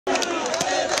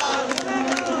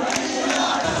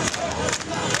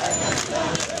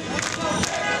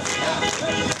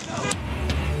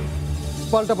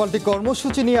পাল্টাপাল্টি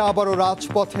কর্মসূচি নিয়ে আবারও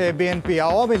রাজপথে বিএনপি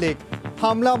আওয়ামী লীগ।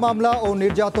 হামলা মামলা ও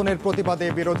নির্যাতনের প্রতিবাদে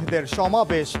বিরোধীদের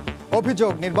সমাবেশ।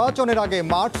 অভিযোগ, নির্বাচনের আগে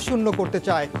মাঠ শূন্য করতে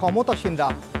চায় ক্ষমতাসীনরা।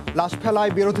 লাশ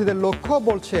ফেলায় বিরোধীদের লক্ষ্য,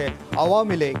 বলছে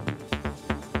আওয়ামী লীগ।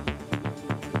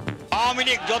 আওয়ামী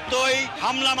লীগ যতই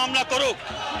হামলা মামলা করুক,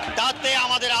 তাতে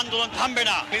আমাদের আন্দোলন থামবে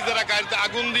না। নিজেরা গাড়িতে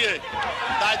আগুন দিয়ে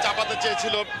তাই চাপাতে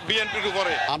চেয়েছিল বিএনপির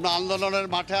উপরে। আমরা আন্দোলনের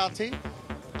মাঠে আছি।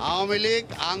 আওয়ামী লীগ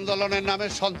আন্দোলনের নামে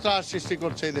সন্ত্রাস সৃষ্টি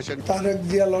করছে এই দেশে। তারেক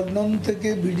জিয়া লন্ডন থেকে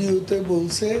ভিডিওতে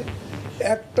বলছে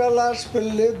একটা লাশ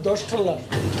ফেললে 10টা লাশ।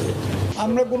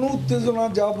 আমরা কোনো উত্তেজনা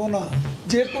যাব না।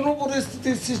 যে কোনো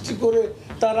পরিস্থিতির সৃষ্টি করে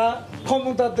তারা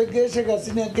ক্ষমতা থেকে শেখ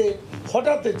হাসিনাকে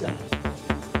হটাতে চায়।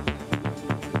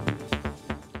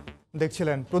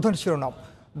 দেখছিলেন প্রধান শিরোনাম।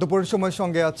 দুপুরের সময়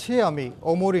সঙ্গে আছি আমি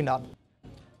ওমর ইনান।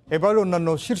 এবার অন্যান্য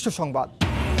শীর্ষ সংবাদ।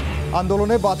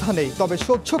 আন্দোলনে বাধা নেই, তবে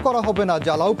সহ্য করা হবে না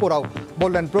জ্বালাও পোড়াও,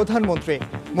 বললেন প্রধানমন্ত্রী।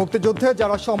 মুক্তিযুদ্ধে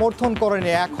যারা সমর্থন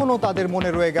করেনি এখনও তাদের মনে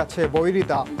রয়ে গেছে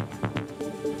বৈরিতা।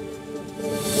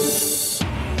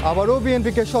 আবারও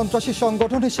বিএনপিকে সন্ত্রাসী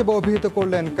সংগঠন হিসেবে অভিহিত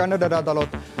করলেন কানাডার আদালত।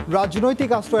 রাজনৈতিক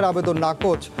আশ্রয়ের আবেদন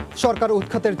নাকচ। সরকার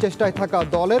উৎখাতের চেষ্টায় থাকা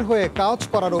দলের হয়ে কাজ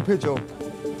করার অভিযোগ।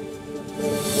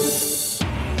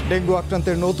 ডেঙ্গু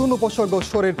আক্রান্তের নতুন উপসর্গ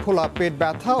শরীর ফোলা, পেট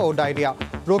ব্যথা ও ডায়রিয়া।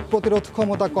 রোগ প্রতিরোধ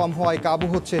ক্ষমতা কম হওয়ায় কাবু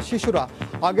হচ্ছে শিশুরা।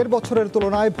 আগের বছরের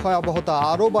তুলনায় ভয়াবহতা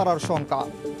আরও বাড়ার শঙ্কা।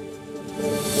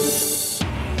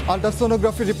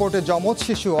 আল্ট্রাসোনোগ্রাফি রিপোর্টে যমজ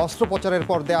শিশু, অস্ত্রোপচারের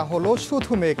পর দেয়া হলো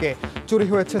শুধু মেয়েকে। চুরি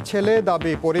হয়েছে ছেলে,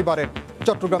 দাবি পরিবারের।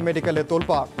 চট্টগ্রাম মেডিকেলে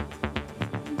তোলপাড়।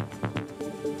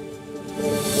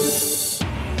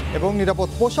 এবং নিরাপদ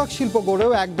পোশাক শিল্প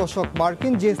গড়েও 1 দশক,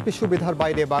 মার্কিন জিএসপি সুবিধার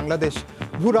বাইরে বাংলাদেশ।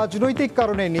 ভূ রাজনৈতিক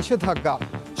কারণে নিষেধাজ্ঞা।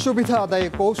 সুবিধা আদায়ে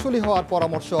কৌশলী হওয়ার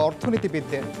পরামর্শ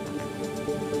অর্থনীতিবিদদের।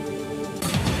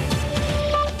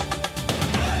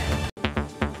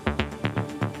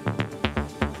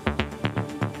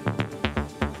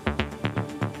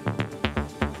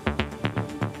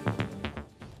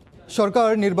 সরকার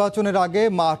নির্বাচনের আগে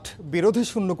মাঠ বিরোধী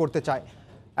শূন্য করতে চায়,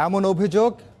 এমন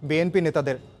অভিযোগ বিএনপি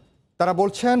নেতাদের। তারা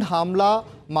বলছেন, হামলা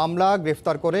মামলা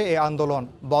গ্রেফতার করে এ আন্দোলন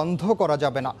বন্ধ করা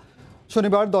যাবে না।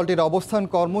 শনিবার দলটির অবস্থান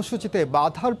কর্মসূচিতে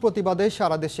বাধার প্রতিবাদে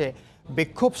সারা দেশে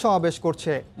বিক্ষোভ সমাবেশ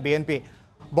করছে বিএনপি।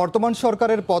 বর্তমান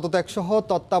সরকারের পদত্যাগ সহ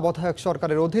তত্ত্বাবধায়ক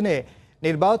সরকারের অধীনে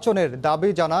নির্বাচনের দাবি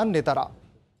জানান নেতারা।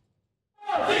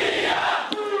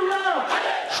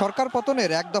 সরকার পতনের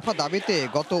 1 দফা দাবিতে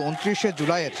গত 29শে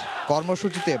জুলাইয়ের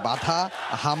কর্মসূচিতে বাধা,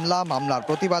 হামলা মামলার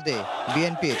প্রতিবাদে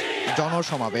বিএনপির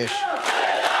জনসমাবেশ।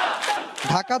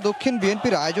 ঢাকা দক্ষিণ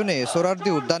বিএনপির আয়োজনে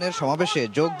সোহরাওয়ার্দী উদ্যানের সমাবেশে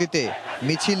যোগ দিতে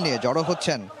মিছিল নিয়ে জড়ো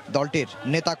হচ্ছেন দলটির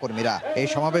নেতাকর্মীরা। এই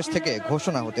সমাবেশ থেকে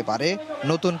ঘোষণা হতে পারে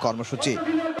নতুন কর্মসূচি।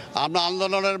 আমরা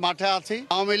আন্দোলনের মাঠে আছি।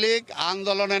 আওয়ামী লীগ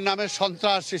আন্দোলনের নামে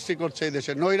সন্ত্রাস সৃষ্টি করছে এই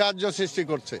দেশে, নৈরাজ্য সৃষ্টি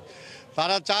করছে।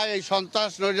 তারা চায় এই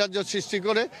সন্ত্রাস নৈরাজ্য সৃষ্টি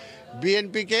করে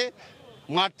বিএনপিকে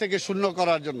মাঠ থেকে শূন্য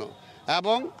করার জন্য,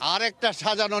 এবং আরেকটা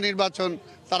সাজানো নির্বাচন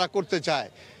তারা করতে চায়।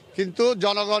 কিন্তু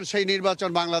জনগণ সেই নির্বাচন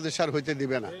বাংলাদেশ আর হইতে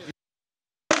দিবে না।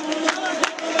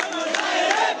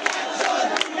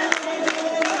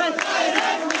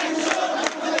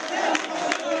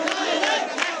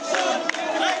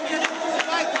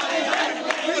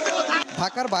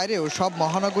 ঢাকার বাইরেও সব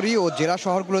মহানগরী ও জেলা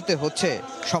শহরগুলোতে হচ্ছে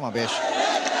সমাবেশ।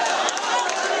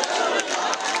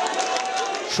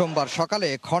 সোমবার সকালে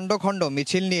খণ্ড খণ্ড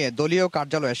মিছিল নিয়ে দলীয়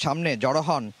কার্যালয়ের সামনে জড়ো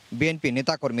হন বিএনপি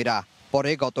নেতাকর্মীরা।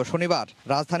 পরে গত শনিবার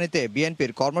রাজধানীতে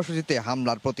বিএনপির কর্মসূচিতে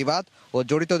হামলার প্রতিবাদ ও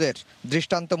জড়িতদের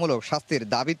দৃষ্টান্তমূলক শাস্তির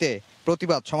দাবিতে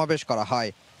প্রতিবাদ সমাবেশ করা হয়।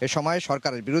 এ সময়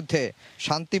সরকারের বিরুদ্ধে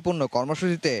শান্তিপূর্ণ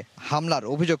কর্মসূচিতে হামলার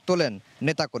অভিযোগ তোলেন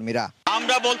নেতাকর্মীরা।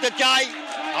 আমরা বলতে চাই,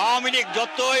 আওয়ামী লীগ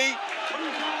যতই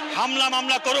হামলা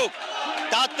মামলা করুক,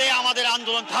 তাতে আমাদের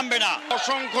আন্দোলন থামবে না।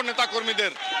 অসংখ্য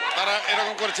নেতাকর্মীদের তারা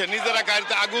এরকম করেছে, নিজেরা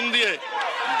গাড়িতে আগুন দিয়ে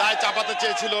দায় চাপাতে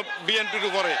চেয়েছিল বিএনপির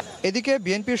উপরে। এদিকে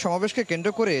বিএনপির সমাবেশকে কেন্দ্র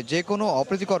করে যে কোনো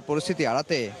অপ্রীতিকর পরিস্থিতি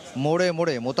এড়াতে মোড়ে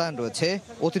মোড়ে মোতায়েন রয়েছে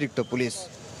অতিরিক্ত পুলিশ।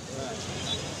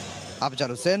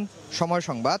 আফজাল হোসেন, সময়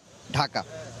সংবাদ, ঢাকা।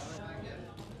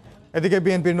 এদিকে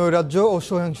বিএনপির নৈরাজ্য ও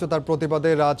সহিংসতার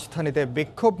প্রতিবাদে রাজধানীতে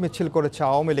বিক্ষোভ মিছিল করেছে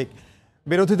আওয়ামী লীগ।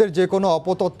 বিরোধীদের যে কোনো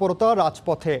অপতৎপরতা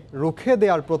রাজপথে রুখে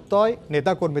দেওয়ার প্রত্যয়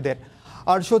নেতাকর্মীদের।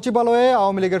 আর সচিবালয়ে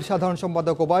আওয়ামী লীগের সাধারণ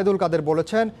সম্পাদক ওবায়দুল কাদের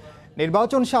বলেছেন,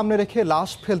 নির্বাচন সামনে রেখে লাশ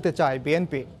ফেলতে চায়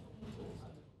বিএনপি।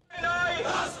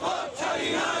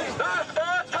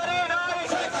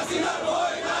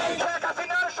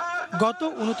 গত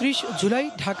 29 জুলাই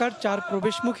ঢাকার 4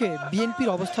 প্রবেশ মুখে বিএনপির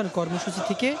অবস্থান কর্মসূচি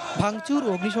থেকে ভাঙচুর ও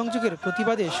অগ্নিসংযোগের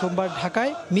প্রতিবাদে সোমবার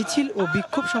ঢাকায় মিছিল ও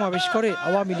বিক্ষোভ সমাবেশ করে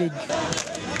আওয়ামী লীগ।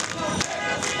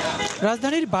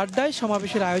 রাজধানীর বাড্ডায়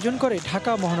সমাবেশের আয়োজন করে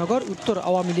ঢাকা মহানগর উত্তর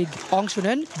আওয়ামী লীগ। অংশ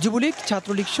নেন যুবলীগ,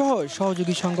 ছাত্রলীগ সহ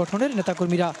সহযোগী সংগঠনের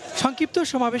নেতাকর্মীরা। সংক্ষিপ্ত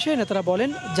সমাবেশে নেতারা বলেন,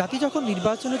 জাতি যখন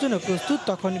নির্বাচনের জন্য প্রস্তুত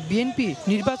তখন বিএনপি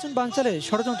নির্বাচন বানচালের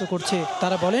ষড়যন্ত্র করছে।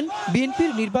 তারা বলেন,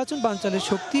 বিএনপির নির্বাচন বানচালের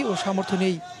শক্তি ও সামর্থ্য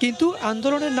নেই, কিন্তু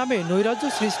আন্দোলনের নামে নৈরাজ্য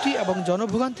সৃষ্টি এবং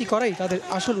জনভোগান্তি করাই তাদের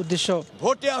আসল উদ্দেশ্য।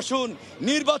 ভোটে আসুন,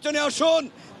 নির্বাচনে আসুন,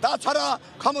 তাছাড়া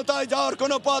ক্ষমতায় যাওয়ার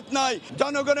কোনো পথ নাই।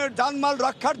 জনগণের জানমাল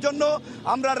রক্ষার জন্য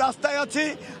আমরা রাস্তায় আছি,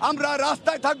 আমরা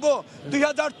রাস্তায় থাকব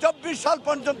 2024 সাল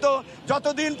পর্যন্ত,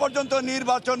 যতদিন পর্যন্ত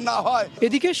নির্বাচন না হয়।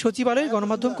 এদিকে সচিবালয়ে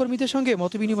গণমাধ্যম কর্মীদের সঙ্গে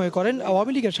মতবিনিময় করেন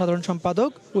আওয়ামী লীগের সাধারণ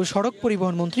সম্পাদক ও সড়ক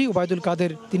পরিবহন মন্ত্রী ওবায়দুল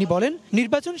কাদের। তিনি বলেন,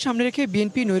 নির্বাচন সামনে রেখে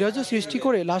বিএনপি নৈরাজ্য সৃষ্টি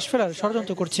করে লাশ ফেলার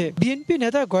ষড়যন্ত্র করছে। বিএনপি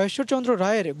নেতা গয়েশ্বরচন্দ্র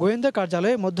রায়ের গোয়েন্দা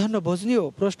কার্যালয়ে মধ্যাহ্ন ভোজনীয়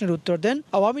প্রশ্নের উত্তর দেন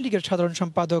আওয়ামী লীগের সাধারণ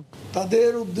সম্পাদক।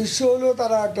 তাদের উদ্দেশ্য হলো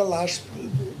তারা একটা লাশ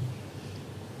ফেলবে।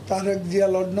 তারেক জিয়া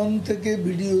লন্ডন থেকে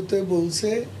ভিডিওতে বলছে,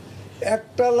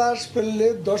 একটা লাশ ফেললে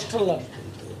 10টা লাশ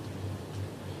ফেলতে হবে।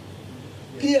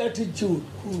 কি অ্যাটিটিউড,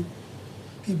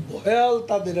 কি ভয়াল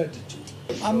তাদের অ্যাটিটিউড।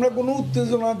 আমরা কোনো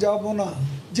উত্তেজনা যাব না,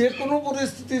 যে কোনো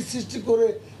পরিস্থিতির সৃষ্টি করে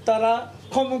তারা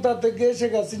ক্ষমতা থেকে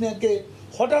শেখ হাসিনাকে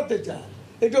হটাতে চায়।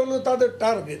 এটা হলো তাদের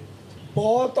টার্গেট।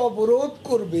 পথ অবরোধ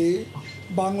করবে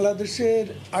বাংলাদেশের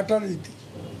আটারিতে,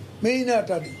 মেইন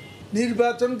আটারি।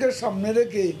 নির্বাচনকে সামনে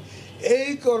রেখে এই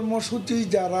কর্মসূচি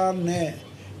যারা নেয়,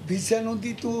 ভিসা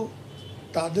নদী তো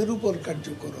তাদের উপর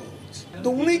কার্যকর হচ্ছে। তো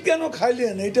উনি কেন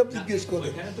খাইলেন এটা জিজ্ঞেস করে।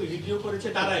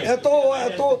 এত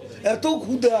এত এত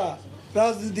ক্ষুধা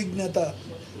রাজনৈতিক নেতা,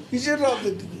 কিসের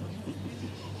রাজনীতি?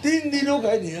 3 দিনও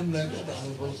খাইনি আমরা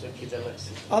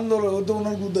আন্দোলন, তো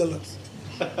ওনার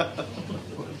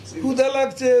ক্ষুধা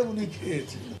লাগছে, উনি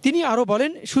খেয়েছে। তিনি আরো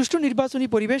বলেন, সুষ্ঠু নির্বাচনী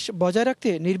পরিবেশ বজায় রাখতে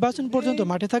নির্বাচন পর্যন্ত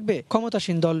মাঠে থাকবে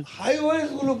ক্ষমতাসীন দল।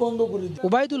 হাইওয়েগুলো বন্ধ করে দিন।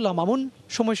 ওবায়দুল্লাহ মামুন,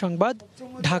 সময় সংবাদ,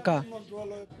 ঢাকা।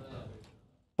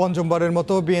 পঞ্চমবারের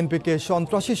মতো বিএনপিকে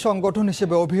সন্ত্রাসী সংগঠন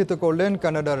হিসেবে অভিহিত করলেন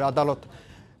কানাডার আদালত।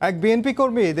 এক বিএনপি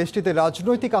কর্মী দেশটিতে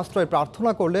রাজনৈতিক আশ্রয়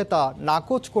প্রার্থনা করলে তা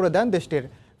নাকচ করে দেন দেশটির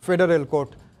ফেডারেল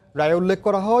কোর্ট। রায়ে উল্লেখ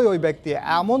করা হয়, ওই ব্যক্তি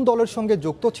এমন দলের সঙ্গে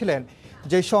যুক্ত ছিলেন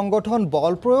যে সংগঠন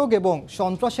বল প্রয়োগ এবং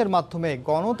সন্ত্রাসের মাধ্যমে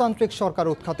গণতান্ত্রিক সরকার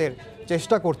উৎখাতের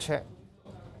চেষ্টা করছে।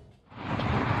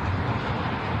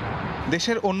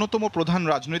 দেশের অন্যতম প্রধান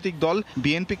রাজনৈতিক দল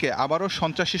বিএনপিকে আবারও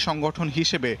সন্ত্রাসী সংগঠন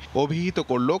হিসেবে অভিহিত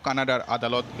করল কানাডার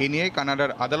আদালত। এ নিয়ে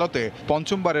কানাডার আদালতে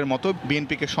পঞ্চমবারের মতো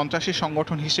বিএনপিকে সন্ত্রাসী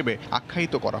সংগঠন হিসেবে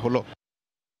আখ্যায়িত করা হলো।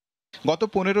 গত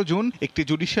 15 জুন একটি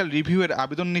জুডিশিয়াল রিভিউয়ের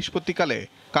আবেদন নিষ্পত্তিকালে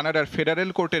কানাডার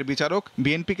ফেডারেল কোর্টের বিচারক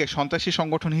বিএনপিকে সন্ত্রাসী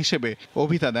সংগঠন হিসেবে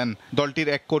অভিহিত দেন। দলটির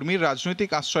এক কর্মীর রাজনৈতিক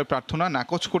আশ্রয় প্রার্থনা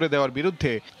নাকচ করে দেওয়ার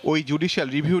বিরুদ্ধে ওই জুডিশিয়াল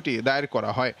রিভিউটি দায়ের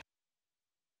করা হয়।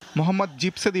 মোহাম্মদ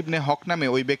জিপসেদ ইবনে হক নামে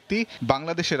ওই ব্যক্তি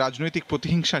বাংলাদেশে রাজনৈতিক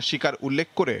প্রতিহিংসার শিকার উল্লেখ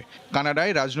করে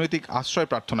কানাডায় রাজনৈতিক আশ্রয়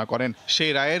প্রার্থনা করেন।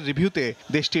 সেই রায়ের রিভিউতে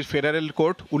দেশটির ফেডারেল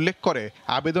কোর্ট উল্লেখ করে,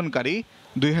 আবেদনকারী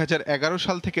 2011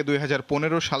 সাল থেকে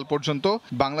 2015 সাল পর্যন্ত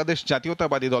বাংলাদেশ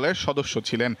জাতীয়তাবাদী দলের সদস্য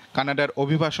ছিলেন। কানাডার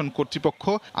অভিবাসন কর্তৃপক্ষ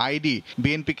আইডি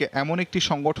বিএনপিকে এমন একটি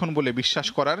সংগঠন বলে বিশ্বাস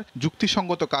করার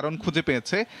যুক্তিসঙ্গত কারণ খুঁজে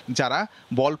পেয়েছে যারা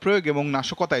বল প্রয়োগ এবং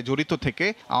নাশকতায় জড়িত থেকে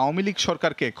আওয়ামী লীগ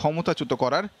সরকারকে ক্ষমতাচ্যুত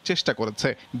করার চেষ্টা করেছে।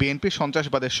 বিএনপি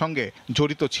সন্ত্রাসবাদের সঙ্গে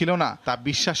জড়িত ছিল না তা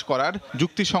বিশ্বাস করার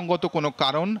যুক্তিসঙ্গত কোনো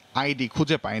কারণ আইডি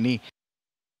খুঁজে পায়নি।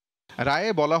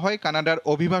 রায়ে বলা হয়, কানাডার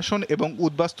অভিবাসন এবং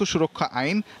উদ্বাস্তু সুরক্ষা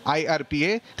আইন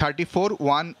IRPA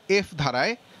 34(1)F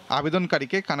ধারায়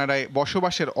আবেদনকারীকে কানাডায়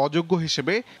বসবাসের অযোগ্য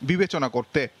হিসেবে বিবেচনা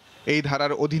করতে। এই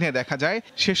ধারার অধীনে দেখা যায়,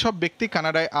 সেসব ব্যক্তি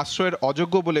কানাডায় আশ্রয়ের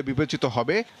অযোগ্য বলে বিবেচিত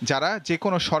হবে যারা যে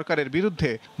কোনো সরকারের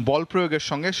বিরুদ্ধে বল প্রয়োগের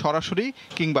সঙ্গে সরাসরি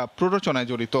কিংবা প্ররোচনায়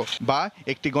জড়িত, বা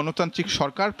একটি গণতান্ত্রিক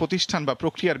সরকার প্রতিষ্ঠান বা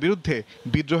প্রক্রিয়ার বিরুদ্ধে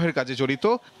বিদ্রোহের কাজে জড়িত,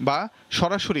 বা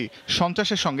সরাসরি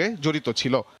সন্ত্রাসের সঙ্গে জড়িত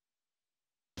ছিল।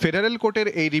 ফেডারেল কোর্টের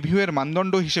এই রিভিউয়ের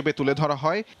মানদণ্ড হিসেবে তুলে ধরা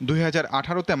হয়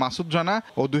 2018-তে মাসুদ রানা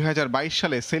ও 2022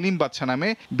 সালে সেলিম বাদশা নামে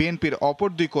বিএনপির অপর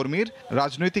 2 কর্মীর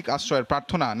রাজনৈতিক আশ্রয়ের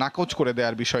প্রার্থনা নাকচ করে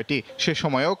দেওয়ার বিষয়টি। সে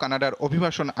সময়েও কানাডার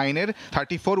অভিবাসন আইনের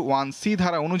 34(1)C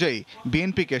ধারা অনুযায়ী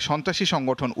বিএনপিকে সন্ত্রাসী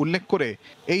সংগঠন উল্লেখ করে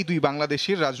এই 2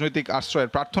 বাংলাদেশির রাজনৈতিক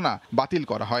আশ্রয়ের প্রার্থনা বাতিল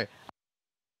করা হয়।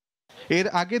 এর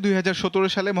আগে 2017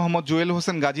 সালে মোহাম্মদ জুয়েল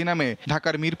হোসেন গাজী নামে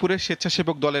ঢাকার মিরপুরের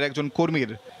স্বেচ্ছাসেবক দলের একজন কর্মীর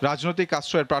রাজনৈতিক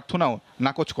আশ্রয়ের প্রার্থনাও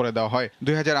নাকচ করে দেওয়া হয়।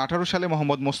 2018 সালে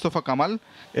মোহাম্মদ মোস্তফা কামাল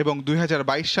এবং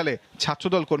 2022 সালে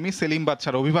ছাত্রদল কর্মী সেলিম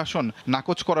বাদশার অভিবাসন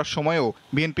নাকচ করার সময়ও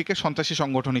বিএনপিকে সন্ত্রাসী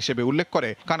সংগঠন হিসেবে উল্লেখ করে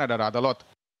কানাডার আদালত।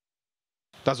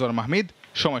 তাজওয়ার মাহমিদ,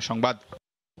 সময় সংবাদ।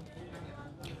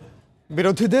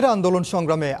 বিরোধীদের আন্দোলন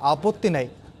সংগ্রামে আপত্তি নেই,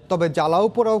 তবে জ্বালাও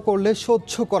পোড়াও করলে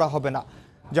সহ্য করা হবে না,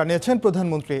 জানিয়েছেন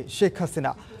প্রধানমন্ত্রী শেখ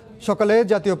হাসিনা। সকালে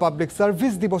জাতীয় পাবলিক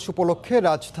সার্ভিস দিবস উপলক্ষে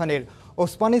রাজধানীর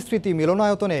ওসমানী স্মৃতি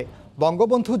মিলনায়তনে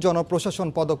বঙ্গবন্ধু জনপ্রশাসন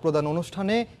পদক প্রদান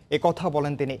অনুষ্ঠানে একথা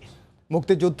বলেন তিনি।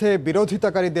 মুক্তিযুদ্ধে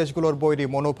বিরোধিতাকারী দেশগুলোর বৈরী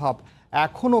মনোভাব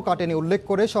এখনও কাটেনি উল্লেখ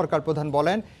করে সরকার প্রধান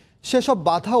বলেন, সেসব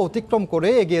বাধা অতিক্রম করে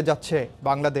এগিয়ে যাচ্ছে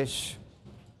বাংলাদেশ।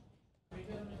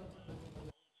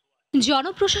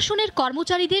 জনপ্রশাসনের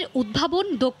কর্মচারীদের উদ্ভাবন,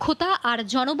 দক্ষতা আর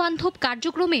জনবান্ধব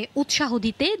কার্যক্রমে উৎসাহ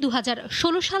দিতে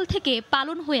 2016 সাল থেকে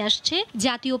পালন হয়ে আসছে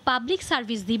জাতীয় পাবলিক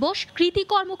সার্ভিস দিবস। কৃতি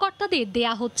কর্মকর্তাদের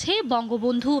দেয়া হচ্ছে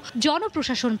বঙ্গবন্ধু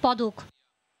জনপ্রশাসন পদক।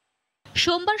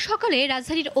 সোমবার সকালে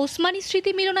রাজধানীর ওসমানী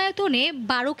স্মৃতি মিলনায়তনে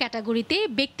 12 ক্যাটাগরিতে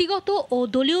ব্যক্তিগত ও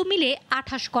দলীয় মিলে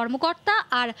 28 কর্মকর্তা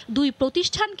আর 2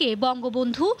 প্রতিষ্ঠানকে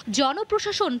বঙ্গবন্ধু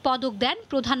জনপ্রশাসন পদক দেন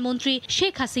প্রধানমন্ত্রী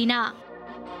শেখ হাসিনা।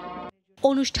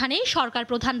 অনুষ্ঠানে সরকার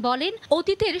প্রধান বলেন,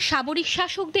 অতীতের সামরিক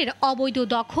শাসকদের অবৈধ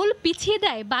দখল পিছিয়ে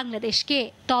দেয় বাংলাদেশকে।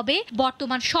 তবে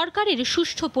বর্তমান সরকারের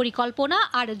সুষ্ঠু পরিকল্পনা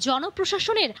আর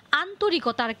জনপ্রশাসনের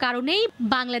আন্তরিকতার কারণেই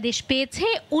বাংলাদেশ পেয়েছে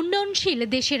উন্নয়নশীল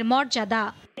দেশের মর্যাদা।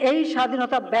 এই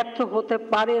স্বাধীনতা ব্যর্থ হতে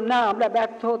পারে না, আমরা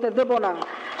ব্যর্থ হতে দেব না।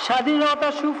 স্বাধীনতা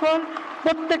সুফল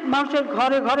প্রত্যেক মানুষের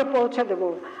ঘরে ঘরে পৌঁছে দেব।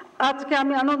 আজকে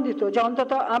আমি আনন্দিত যে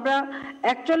অন্তত আমরা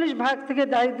 41 ভাগ থেকে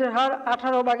দারিদ্র্যের হার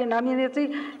 18 ভাগে নামিয়ে নিয়েছি।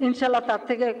 ইনশাল্লাহ তার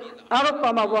থেকে আরো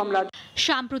কমাবো আমরা।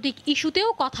 সাম্প্রতিক ইস্যুতেও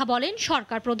কথা বলেন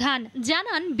সরকার প্রধান।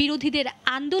 জানান, বিরোধীদের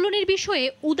আন্দোলনের বিষয়ে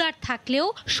উদার থাকলেও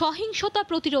সহিংসতা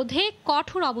প্রতিরোধে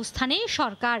কঠোর অবস্থানে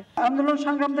সরকার। আন্দোলন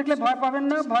সংগ্রাম দেখলে ভয় পাবেন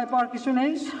না, ভয় পাওয়ার কিছু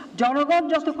নেই। জনগণ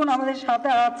যতক্ষণ আমাদের সাথে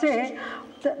আছে,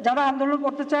 যারা আন্দোলন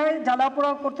করতে চায়,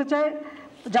 জ্বালাপোড়া করতে চায়,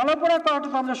 জ্বালাপোড়া করাটা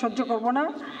তো আমরা সহ্য করব না,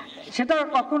 সেটা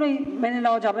কখনোই মেনে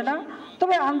নেওয়া যাবে না।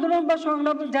 তবে আন্দোলন বা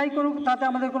সংগ্রাম যাই করুক তাতে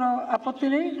আমাদের কোনো আপত্তি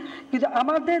নেই, কিন্তু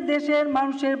আমাদের দেশের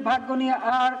মানুষের ভাগ্য নিয়ে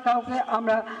আর কাউকে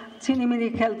আমরা ছিনিমিনি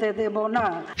খেলতে দেব না।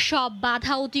 সব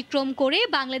বাধা অতিক্রম করে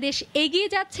বাংলাদেশ এগিয়ে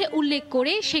যাচ্ছে উল্লেখ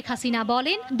করে শেখ হাসিনা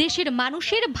বলেন, দেশের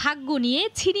মানুষের ভাগ্য নিয়ে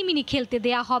ছিনিমিনি খেলতে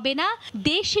দেয়া হবে না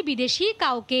দেশি বিদেশি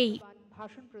কাউকেই।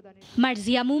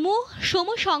 মার্জিয়া মুমু,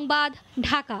 সময় সংবাদ,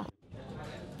 ঢাকা।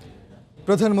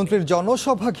 প্রধানমন্ত্রীর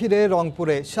জনসভা ঘিরে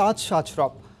রংপুরে সাজ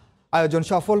রব। আয়োজন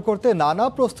সফল করতে নানা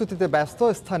প্রস্তুতিতে ব্যস্ত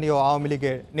স্থানীয় আওয়ামী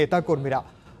লীগের নেতাকর্মীরা।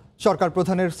 সরকার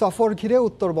প্রধানের সফর ঘিরে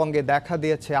উত্তরবঙ্গে দেখা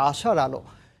দিয়েছে আশার আলো।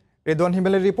 রেদওয়ান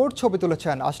হিমেলের রিপোর্ট, ছবি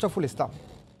তুলেছেন আশরাফুল ইসলাম।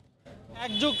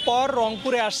 এক যুগ পর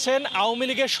রংপুরে আসছেন আওয়ামী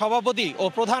লীগের সভাপতি ও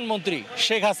প্রধানমন্ত্রী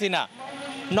শেখ হাসিনা।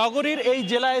 নগরীর এই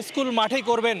জেলা স্কুল মাঠেই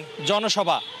করবেন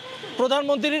জনসভা।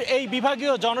 প্রধানমন্ত্রীর এই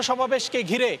বিভাগীয় জনসমাবেশকে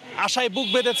ঘিরে আশায় বুক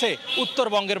বেঁধেছে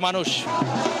উত্তরবঙ্গের মানুষ।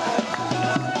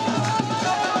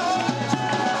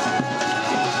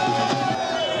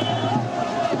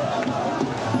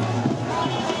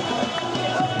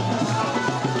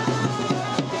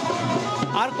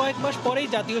 আর কয়েক মাস পরেই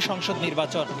জাতীয় সংসদ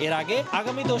নির্বাচন। এর আগে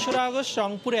আগামী 2রা আগস্ট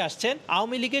রংপুরে আসছেন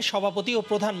আওয়ামী লীগের সভাপতি ও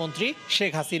প্রধানমন্ত্রী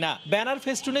শেখ হাসিনা। ব্যানার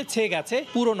ফেস্টুনে ছেয়ে গেছে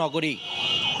পুরো নগরী।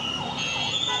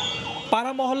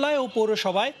 পাড়া মহল্লায় ও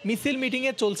পৌরসভায় মিছিল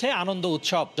মিটিংয়ে চলছে আনন্দ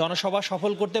উৎসব। জনসভা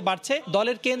সফল করতে পারছে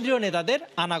দলের কেন্দ্রীয় নেতাদের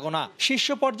আনাগোনা। শীর্ষ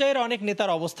পর্যায়ের অনেক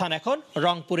নেতার অবস্থান এখন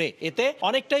রংপুরে। এতে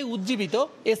অনেকটাই উজ্জীবিত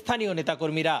স্থানীয়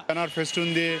নেতাকর্মীরা। ব্যানার ফেস্টুন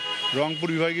দিয়ে রংপুর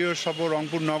বিভাগীয় সফর,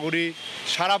 রংপুর নগরী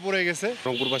সারা পড়ে গেছে।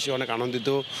 রংপুরবাসী অনেক আনন্দিত,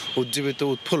 উজ্জীবিত,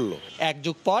 উৎফুল্ল। এক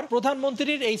যুগ পর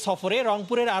প্রধানমন্ত্রীর এই সফরে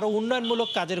রংপুরের আরো উন্নয়নমূলক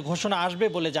কাজের ঘোষণা আসবে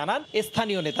বলে জানান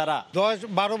স্থানীয় নেতারা।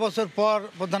 10-12 বছর পর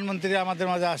প্রধানমন্ত্রী আমাদের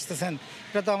মাঝে আসতেছেন,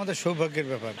 এটা তো আমাদের সৌভাগ্যের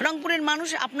ব্যাপার। রংপুরের মানুষ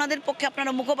আপনাদের পক্ষে,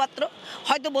 আপনারা মুখপাত্র,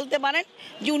 হয়তো বলতে পারেন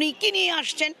যে উনি কি নিয়ে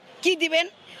আসছেন, কি দিবেন,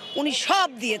 উনি সব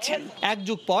দিয়েছেন। এক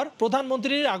যুগ পর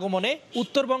প্রধানমন্ত্রীর আগমনে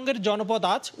উত্তরবঙ্গের জনপদ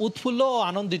আজ উৎফুল্ল ও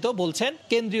আনন্দিত বলছেন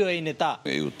কেন্দ্রীয় এই নেতা।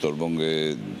 এই উত্তরবঙ্গে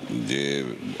যে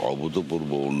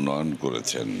অভূতপূর্ব উন্নয়ন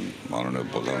করেছেন মাননীয়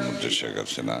প্রধানমন্ত্রী শেখ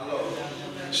হাসিনা,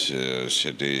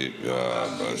 সেটি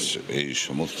এই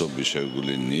সমস্ত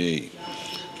বিষয়গুলি নিয়েই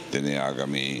তিনি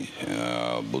আগামী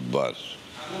বুধবার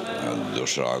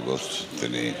 2রা আগস্ট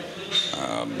তিনি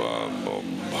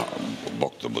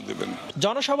বক্তব্য দেবেন।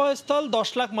 জনসভাস্থল 10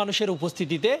 লাখ মানুষের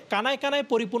উপস্থিতিতে কানায় কানায়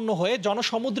পরিপূর্ণ হয়ে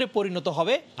জনসমুদ্রে পরিণত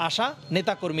হবে আশা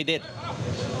নেতাকর্মীদের।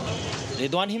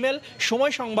 রেদওয়ান হিমেল,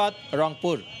 সময় সংবাদ,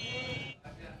 রংপুর।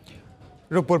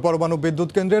 রূপপুর পরমাণু বিদ্যুৎ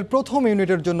কেন্দ্রের প্রথম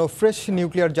ইউনিটের জন্য ফ্রেশ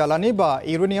নিউক্লিয়ার জ্বালানি বা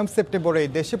ইউরেনিয়াম সেপ্টেম্বরে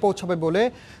দেশে পৌঁছাবে বলে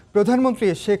প্রধানমন্ত্রী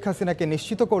শেখ হাসিনাকে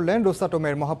নিশ্চিত করলেন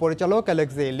রোসাটমের মহাপরিচালক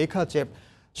অ্যালেক্সি লিখাচেভ।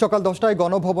 সকাল 10টায়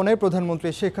গণভবনে প্রধানমন্ত্রী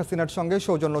শেখ হাসিনার সঙ্গে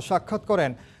সৌজন্য সাক্ষাৎ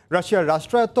করেন রাশিয়ার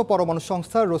রাষ্ট্রায়ত্ত পরমাণু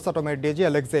সংস্থা রোসাটমের ডিজি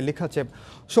অ্যালেক্সি লিখাচেভ।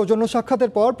 সৌজন্য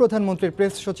সাক্ষাতের পর প্রধানমন্ত্রীর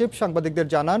প্রেস সচিব সাংবাদিকদের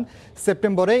জানান,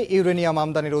 সেপ্টেম্বরে ইউরেনিয়াম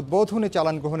আমদানির উদ্বোধনী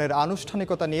চালান গ্রহণের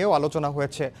আনুষ্ঠানিকতা নিয়েও আলোচনা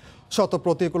হয়েছে। শত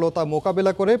প্রতিকূলতা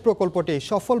মোকাবেলা করে প্রকল্পটি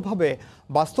সফলভাবে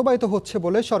বাস্তবায়িত হচ্ছে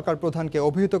বলে সরকার প্রধানকে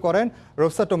অভিহিত করেন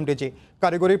রোসাটম ডিজি।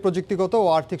 কারিগরি, প্রযুক্তিগত ও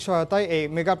আর্থিক সহায়তায় এই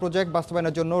মেগা প্রজেক্ট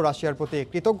বাস্তবায়নের জন্য রাশিয়ার প্রতি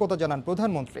কৃতজ্ঞতা জানান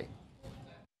প্রধানমন্ত্রী।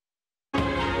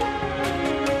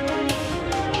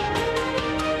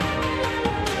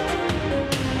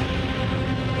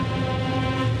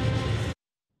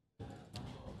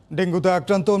 ডেঙ্গুতে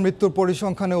আক্রান্ত মৃত্যুর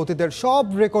পরিসংখ্যানে অতীতের সব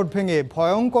রেকর্ড ভেঙে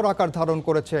ভয়ঙ্কর আকার ধারণ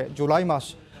করেছে জুলাই মাস।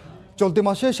 চলতি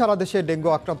মাসে সারা দেশে ডেঙ্গু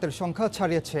আক্রান্তের সংখ্যা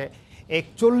ছাড়িয়েছে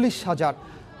 ৪১,০০০,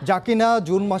 যা কিনা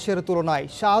জুন মাসের তুলনায়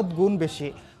 ৭ গুণ বেশি।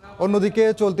 অন্যদিকে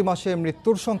চলতি মাসে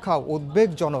মৃত্যুর সংখ্যা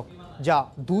উদ্বেগজনক, যা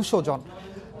 ২০০ জন।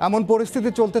 এমন পরিস্থিতি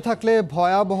চলতে থাকলে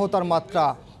ভয়াবহতার মাত্রা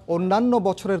অন্যান্য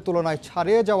বছরের তুলনায়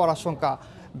ছাড়িয়ে যাওয়ার আশঙ্কা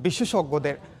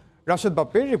বিশেষজ্ঞদের। রাশেদ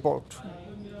বাপ্পির রিপোর্ট।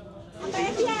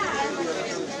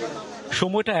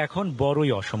 সময়টা এখন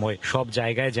বড়ই অসময়। সব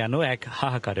জায়গায় যেন এক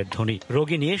হাহাকারের ধ্বনি।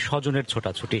 রোগী নিয়ে স্বজনের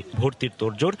ছোটাছুটি, ভর্তির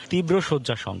তোড়জোড়, তীব্র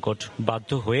শয্যা সংকট, বাধ্য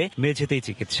হয়ে মেঝেতেই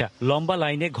চিকিৎসা, লম্বা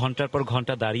লাইনে ঘন্টার পর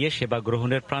ঘন্টা দাঁড়িয়ে সেবা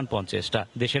গ্রহণের প্রাণপণ চেষ্টা।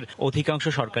 দেশের অধিকাংশ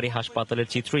সরকারি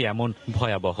হাসপাতালের চিত্রই এমন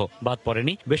ভয়াবহ। বাদ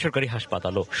পড়েনি বেসরকারি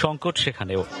হাসপাতালও, সংকট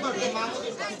সেখানেও।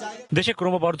 দেশে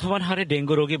ক্রমবর্ধমান হারে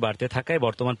ডেঙ্গু রোগী বাড়তে থাকায়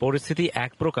বর্তমান পরিস্থিতি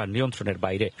এক প্রকার নিয়ন্ত্রণের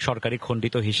বাইরে। সরকারি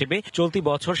খণ্ডিত হিসেবে চলতি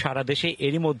বছর সারা দেশে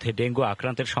এরই মধ্যে ডেঙ্গু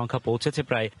আক্রান্তের সংখ্যা পৌঁছেছে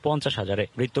প্রায় ৫০,০০০-এ।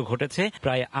 মৃত্যু ঘটেছে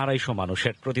প্রায় ২৫০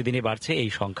 মানুষের। প্রতিদিনই বাড়ছে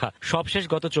এই সংখ্যা। সবশেষ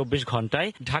গত ২৪ ঘন্টায়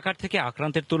ঢাকার থেকে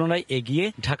আক্রান্তের তুলনায় এগিয়ে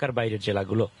ঢাকার বাইরের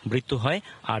জেলাগুলো। মৃত্যু হয়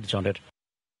 ৮ জনের।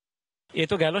 এ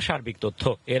তো গেল সার্বিক তথ্য।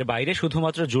 এর বাইরে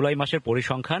শুধুমাত্র জুলাই মাসের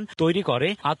পরিসংখ্যান তৈরি করে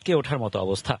আতকে ওঠার মতো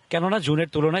অবস্থা। কেননা জুনের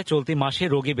তুলনায় চলতি মাসে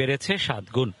রোগী বেড়েছে ৭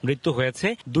 গুণ, মৃত্যু হয়েছে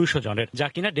 ২০০ জনের, যা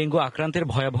কিনা ডেঙ্গু আক্রান্তের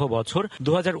ভয়াবহ বছর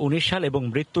 ২০১৯ সাল এবং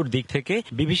মৃত্যুর দিক থেকে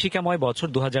বিভীষিকাময় বছর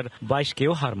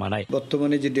 ২০২২-কেও হার মানায়।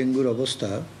 বর্তমানে যে ডেঙ্গুর অবস্থা,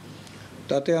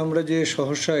 তাতে আমরা যে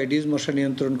সহসা এডিস মশা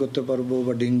নিয়ন্ত্রণ করতে পারবো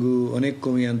বা ডেঙ্গু অনেক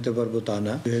কমিয়ে আনতে পারবো তা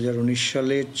না। ২০১৯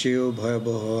 সালের চেয়েও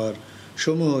ভয়াবহ হওয়ার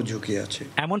সমূহ ঝুঁকি আছে।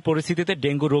 এমন পরিস্থিতিতে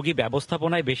ডেঙ্গু রোগী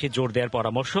ব্যবস্থাপনায় বেশি জোর দেওয়ার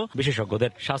পরামর্শ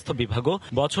বিশেষজ্ঞদের। স্বাস্থ্য বিভাগও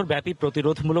বছরব্যাপী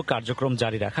প্রতিরোধমূলক কার্যক্রম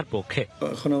জারি রাখার পক্ষে।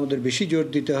 এখন আমাদের বেশি জোর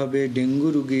দিতে হবে ডেঙ্গু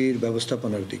রোগীর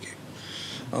ব্যবস্থাপনার দিকে।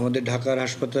 আমাদের ঢাকার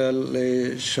হাসপাতালে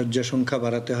শয্যা সংখ্যা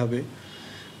বাড়াতে হবে,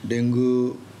 ডেঙ্গু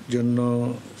জন্য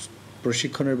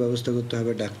প্রশিক্ষণের ব্যবস্থা করতে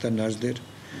হবে ডাক্তার নার্সদের।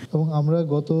 এবং আমরা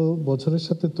গত বছরের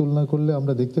সাথে তুলনা করলে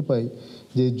আমরা দেখতে পাই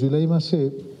যে জুলাই মাসে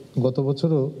গত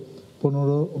বছরও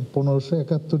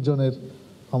 ১৫৭১ জনের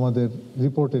আমাদের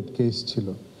রিপোর্টেড কেস ছিল।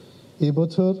 এই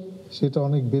বছর সেটা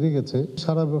অনেক বেড়ে গেছে।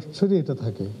 সারা বছরই এটা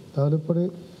থাকে, তাহলে পরে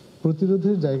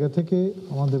প্রতিরোধের জায়গা থেকে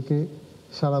আমাদেরকে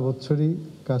সারা বছরই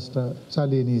কাজটা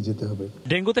চালিয়ে নিয়ে যেতে হবে।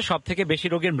 ডেঙ্গুতে সব থেকে বেশি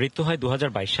রোগীর মৃত্যু হয়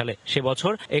 ২০২২ সালে। সে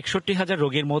বছর ৬১,০০০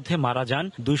 রোগীর মধ্যে মারা যান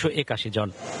 ২৮১ জন।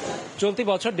 চলতি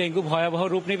বছর ডেঙ্গু ভয়াবহ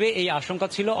রূপ নেবে এই আশঙ্কা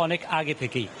ছিল অনেক আগে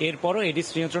থেকেই। এরপরও এডিস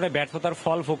নিয়ন্ত্রণে ব্যর্থতার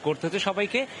ফল ভোগ করতে হচ্ছে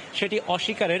সবাইকে, সেটি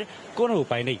অস্বীকারের কোনো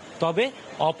উপায় নেই। তবে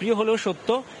অপ্রিয় হলেও সত্য,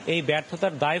 এই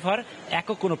ব্যর্থতার দায়ভার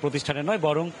একক কোনো প্রতিষ্ঠানের নয়,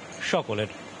 বরং সকলের।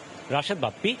 রাশেদ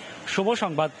বাপ্পি, সময়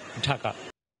সংবাদ, ঢাকা।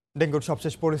 ডেঙ্গুর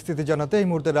সবশেষ পরিস্থিতি জানাতে এই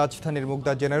মুহূর্তে রাজধানীর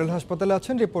মুগদা জেনারেল হাসপাতালে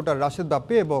আছেন রিপোর্টার রাশেদ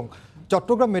বাপ্পি এবং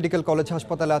চট্টগ্রাম মেডিকেল কলেজ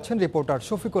হাসপাতালে আছেন রিপোর্টার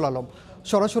শফিকুল আলম।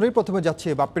 সরাসরি প্রথমে যাচ্ছি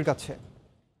বাপ্পির কাছে।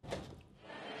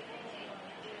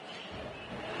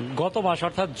 গত মাস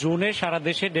অর্থাৎ জুনে সারা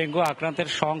দেশে ডেঙ্গু আক্রান্তের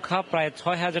সংখ্যা প্রায়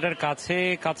 ৬,০০০-এর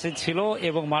কাছে ছিল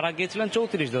এবং মারা গিয়েছিলেন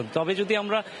 ৩৪ জন। তবে যদি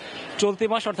আমরা চলতি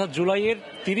মাস অর্থাৎ জুলাইয়ের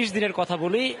 ৩০ দিনের কথা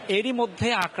বলি, এরই মধ্যে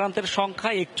আক্রান্তের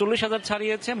সংখ্যা ৪১,০০০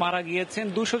 ছাড়িয়েছে, মারা গিয়েছেন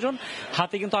 ২০০ জন।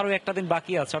 হাতে কিন্তু আরও একটা দিন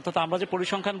বাকি আছে, অর্থাৎ আমরা যে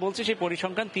পরিসংখ্যান বলছি সেই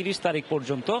পরিসংখ্যান ৩০ তারিখ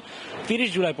পর্যন্ত, ৩০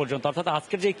 জুলাই পর্যন্ত, অর্থাৎ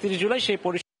আজকের যে ৩১ জুলাই সেই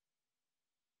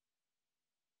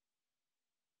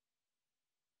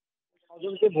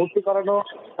স্বজনকে ভর্তি করানো,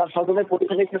 তার স্বজনের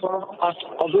পরীক্ষা করানো, আর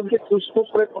স্বজনকে সুস্থ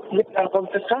করে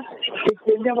চেষ্টা, এই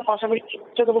কেন্দ্রে আমরা পাশাপাশি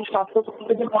এবং স্বাস্থ্য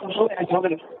এক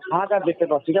ধরনের হাহাকার দেখতে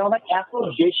পাচ্ছি। কেননা এত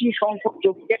বেশি সংখ্যক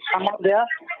রোগীকে সামাল দেওয়া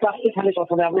চাকরিখানি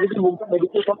কথা নয়। আমরা যদি মুগদা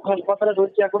মেডিকেল কলেজ হাসপাতালে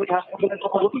রয়েছে, এখন হাসপাতালের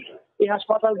কথা বলি, এই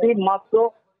হাসপাতালটি মাত্র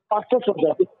 ৫০০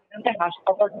 শয্যা।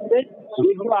 হাসপাতালটিতে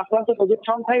যেগুলো আক্রান্ত রোগীর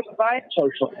সংখ্যায় প্রায়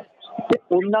 ৬০০।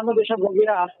 অন্যান্য যেসব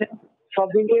রোগীরা আছেন সব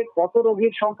মিলিয়ে কত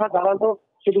রোগীর সংখ্যা দাঁড়ালো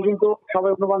সেটি কিন্তু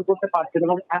সবাই অনুমান করতে পারছেন।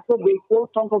 এবং এত বিপুল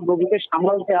সংখ্যক রোগীকে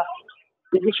সামাল দেওয়া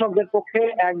চিকিৎসকদের পক্ষে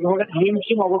এক ধরনের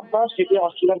হিমশিম অবস্থা, সেটি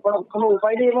অস্বীকার করার কোনো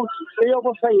উপায় নেই। এবং এই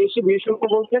অবস্থায় এসে বিশেষজ্ঞ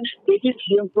বলছেন এটি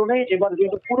নিয়ন্ত্রণে এবার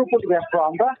কিন্তু পুরোপুরি ব্যর্থ।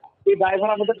 আমরা এই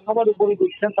দায়ভার আমাদের সবার উপরে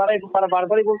দিচ্ছেন তারা, এবং তারা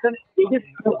বারবারই বলছেন এটি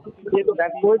যেহেতু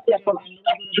ব্যর্থ হয়েছে, এখন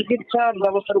চিকিৎসার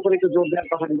ব্যবস্থার উপরে একটু জোর দেওয়ার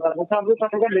কথা বলা হচ্ছে। আমরা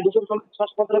চট্টগ্রাম মেডিকেল কলেজ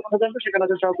হাসপাতালের কথা জানবো, সেখানে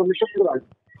আছে সহকর্মী শফিকুল আলম।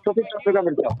 শফিক,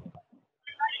 চট্টগ্রামের দেওয়া।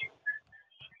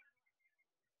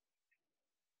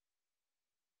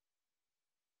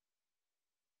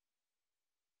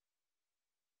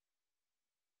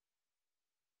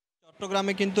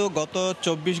 চট্টগ্রামে কিন্তু গত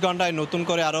 ২৪ ঘন্টায় নতুন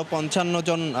করে আরও ৫৫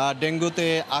 জন ডেঙ্গুতে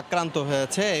আক্রান্ত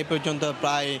হয়েছে। এই পর্যন্ত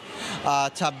প্রায়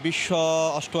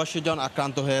 ২৬৮৮ জন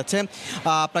আক্রান্ত হয়েছে।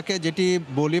 আপনাকে যেটি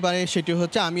বলি সেটি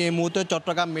হচ্ছে আমি এই মুহূর্তে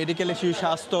চট্টগ্রাম মেডিকেলে শিশু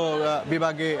স্বাস্থ্য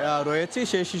বিভাগে রয়েছি।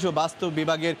 সেই শিশু বাস্তব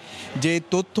বিভাগের যে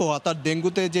তথ্য অর্থাৎ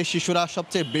ডেঙ্গুতে যে শিশুরা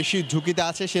সবচেয়ে বেশি ঝুঁকিতে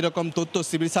আছে সেরকম তথ্য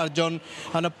সিভিল সার্জন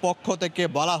পক্ষ থেকে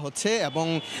বলা হচ্ছে। এবং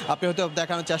আপনি হয়তো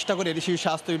দেখানোর চেষ্টা করি এটি শিশু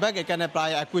স্বাস্থ্য বিভাগ, এখানে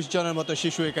প্রায় ২১ জনের মতো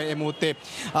শিশু এই মুহূর্তে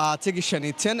চিকিৎসা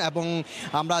নিচ্ছেন। এবং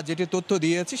আমরা যেটি তথ্য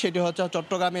দিয়েছি সেটি হচ্ছে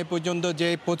চট্টগ্রামে এ পর্যন্ত যে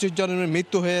 ২৫ জনের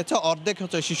মৃত্যু হয়েছে অর্ধেক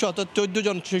হচ্ছে শিশু, অর্থাৎ ১৪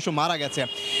 জন শিশু মারা গেছে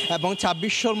এবং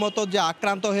 ২৬০০ মতো যে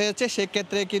আক্রান্ত হয়েছে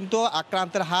সেক্ষেত্রে কিন্তু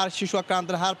শিশু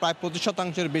আক্রান্তের হার প্রায়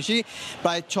 ২৫% বেশি,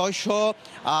 প্রায়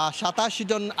 ৬৮৭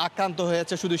 জন আক্রান্ত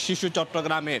হয়েছে শুধু শিশু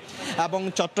চট্টগ্রামে। এবং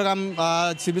চট্টগ্রাম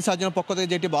সিভিল সার্জনের পক্ষ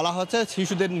থেকে যেটি বলা হচ্ছে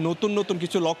শিশুদের নতুন নতুন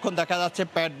কিছু লক্ষণ দেখা যাচ্ছে,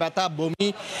 পেট ব্যথা, বমি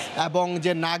এবং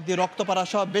যে নাক দিয়ে রক্ত পড়া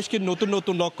সহ বেশ কিছু নতুন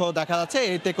নতুন লক্ষণ দেখা যাচ্ছে।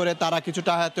 এতে করে তারা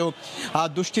কিছুটা হয়তো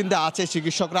দুশ্চিন্তা আছে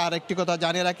চিকিৎসকরা। আরেকটি কথা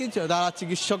জানিয়ে রাখি, যারা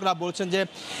চিকিৎসকরা বলছেন যে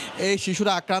এই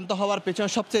শিশুরা আক্রান্ত হওয়ার পেছনে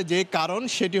সবচেয়ে যে কারণ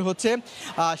সেটি হচ্ছে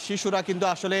শিশুরা কিন্তু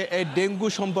আসলে এই ডেঙ্গু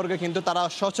সম্পর্কে কিন্তু তারা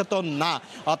সচেতন না,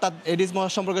 অর্থাৎ এডিস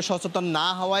মশা সম্পর্কে সচেতন না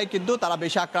হওয়ায় কিন্তু তারা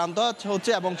বেশি আক্রান্ত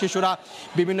হচ্ছে। এবং শিশুরা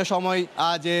বিভিন্ন সময়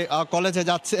যে কলেজে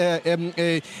যাচ্ছে,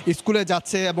 স্কুলে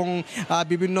যাচ্ছে এবং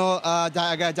বিভিন্ন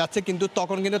জায়গায় যাচ্ছে কিন্তু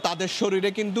তখন কিন্তু তাদের শরীরে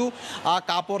কিন্তু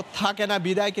কাপড় থাকে না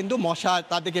বিদায় কিন্তু মশা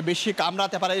তাদেরকে বেশি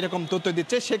কামড়াতে পারে এরকম তথ্য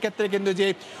দিচ্ছে। সেক্ষেত্রে কিন্তু যে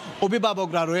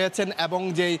অভিভাবকরা রয়েছেন এবং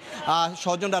যেই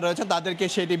স্বজনরা রয়েছেন তাদেরকে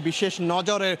সেটি বিশেষ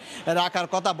নজরে রাখার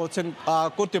কথা বলছেন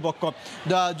কর্তৃপক্ষ।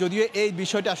 যদিও এই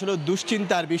বিষয়টি আসলে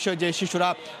দুশ্চিন্তার বিষয় যে শিশুরা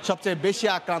সবচেয়ে বেশি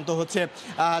আক্রান্ত হচ্ছে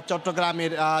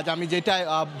চট্টগ্রামের। আমি যেটাই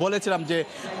বলেছিলাম যে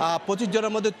 ২৫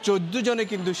 জনের মধ্যে ১৪ জনে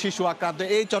কিন্তু শিশু আক্রান্ত।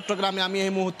 এই চট্টগ্রামে আমি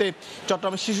এই মুহূর্তে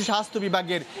চট্টগ্রাম শিশু স্বাস্থ্য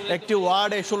বিভাগের একটি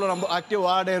ওয়ার্ডে ১৬ নম্বর একটি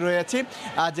ওয়ার্ডে রয়েছি,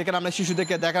 যেখানে আমরা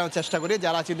শিশুদেরকে দেখানোর চেষ্টা করি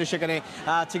যারা কিন্তু সেখানে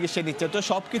চিকিৎসা নিচ্ছে। তো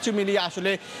সব কিছু মিলিয়ে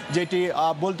আসলে যেটি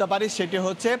বলতে পারি সেটি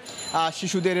হচ্ছে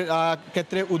শিশুদের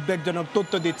ক্ষেত্রে উদ্বেগজনক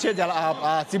তথ্য দিচ্ছে যারা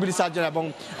সিভিল সার্জন এবং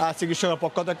চিকিৎসকের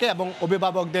পক্ষ থেকে, এবং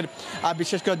অভিভাবকদের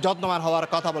বিশেষ করে যত্নবান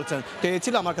হওয়ার কথা বলছেন। তো এই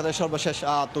ছিল আমার কাছে সর্বশেষ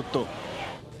তথ্য।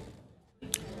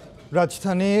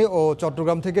 রাজধানী ও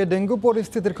চট্টগ্রাম থেকে ডেঙ্গু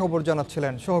পরিস্থিতির খবর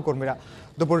জানাচ্ছিলেন সহকর্মীরা।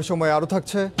 দুপুরের সময় আরও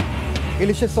থাকছে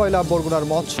ইলিশের সয়লা বরগুনার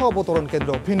মৎস্য অবতরণ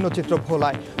কেন্দ্র, ভিন্ন চিত্র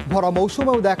ভোলায়। ভরা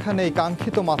মৌসুমেও দেখা নেই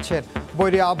কাঙ্ক্ষিত মাছের,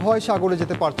 বৈরী আবহাওয়ায় সাগরে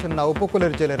যেতে পারছেন না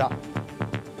উপকূলের জেলেরা।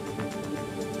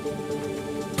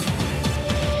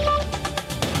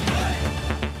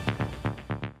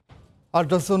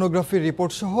 আল্ট্রাসোনোগ্রাফির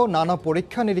রিপোর্ট সহ নানা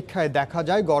পরীক্ষা নিরীক্ষায় দেখা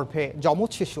যায় গর্ভে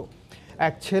যমজ শিশু,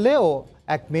 এক ছেলে ও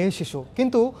এক মেয়ে শিশু।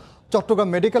 কিন্তু চট্টগ্রাম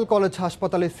মেডিকেল কলেজ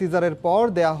হাসপাতালে সিজারের পর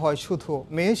দেয়া হয় শুধু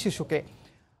মেয়ে শিশুকে।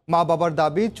 মা বাবার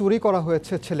দাবি চুরি করা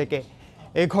হয়েছে ছেলেকে।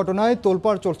 এই ঘটনায়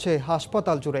তোলপাড় চলছে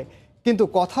হাসপাতাল জুড়ে, কিন্তু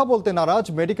কথা বলতে নারাজ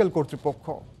মেডিকেল কর্তৃপক্ষ।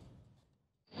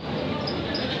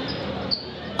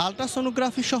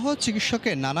 আল্ট্রাসোনোগ্রাফি সহ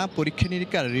চিকিৎসকের নানা পরীক্ষা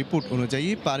নিরীক্ষার রিপোর্ট অনুযায়ী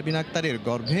পারভিন আক্তারের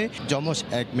গর্ভে যমজ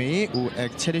এক মেয়ে ও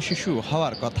এক ছেলে শিশু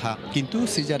হওয়ার কথা, কিন্তু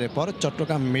সিজারের পর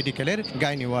চট্টগ্রাম মেডিকেলের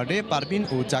গাইনি ওয়ার্ডে পারভিন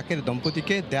ও জাকের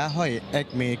দম্পতিকে দেয়া হয় এক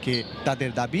মেয়েকে। তাদের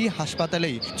দাবি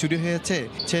হাসপাতালেই চুরি হয়েছে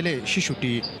ছেলে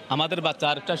শিশুটি। আমাদের বাচ্চা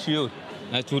আরেকটা শিশু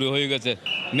চুরি হয়ে গেছে,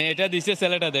 মেয়েটা দিছে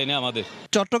ছেলেটা দেয়নি আমাদের।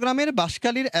 চট্টগ্রামের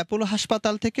বাঁশখালীর অ্যাপোলো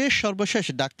হাসপাতাল থেকে সর্বশেষ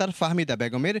ডাক্তার ফাহমিদা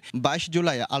বেগমের ২২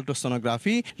 জুলাই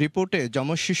আল্ট্রাসোনোগ্রাফি রিপোর্টে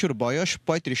যমজ শিশুর বয়স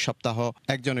 ৩৫ সপ্তাহ,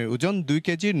 একজনের ওজন ২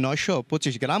 কেজি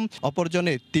 ৯২৫ গ্রাম,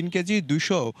 অপরজনের ৩ কেজি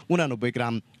 ২৮৯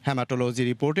 গ্রাম। হেমাটোলজি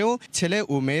রিপোর্টেও ছেলে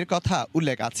ও মেয়ের কথা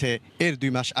উল্লেখ আছে। এর ২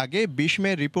 মাস আগে ২০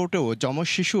 মে রিপোর্টেও যমজ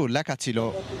শিশু লেখা ছিল।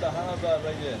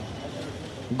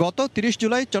 গত ৩০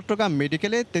 জুলাই চট্টগ্রাম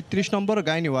মেডিকেলে ৩৩ নম্বর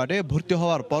গাইনি ওয়ার্ডে ভর্তি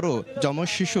হওয়ার পরও যমজ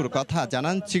শিশুর কথা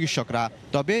জানান চিকিৎসকরা।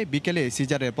 তবে বিকেলে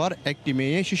সিজারের পর একটি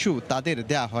মেয়ে শিশু তাদের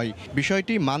দেয়া হয়।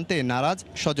 বিষয়টি মানতে নারাজ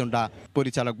স্বজনরা।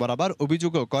 পরিচালক বরাবর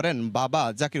অভিযোগও করেন বাবা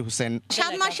জাকির হোসেন।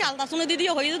 7 মাসে আলট্রাসাউন্ড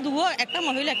দিয়ে হয়ে দুটো, একটা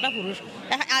মহিলা একটা পুরুষ।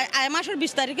 এই মাসের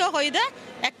 20 তারিখেও হয়ে দেয়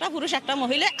একটা পুরুষ একটা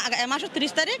মহিলা। এই মাসের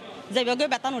 30 তারিখ যেভাবে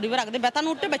বেতন উঠিবার আগে বেতন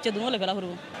উঠতে বাচ্চা দুটো লেফেলা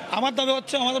করবো। আমার দাবি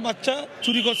হচ্ছে আমাদের বাচ্চা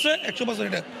চুরি করছে 100%,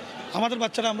 এটা আমাদের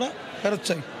বাচ্চারা আমরা ফেরত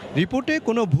চাই। রিপোর্টে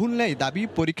কোনো ভুল নেই দাবি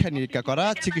পরীক্ষা নিরীক্ষা করা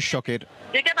চিকিৎসকের।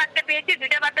 দুইটা বাচ্চা পেয়েছি,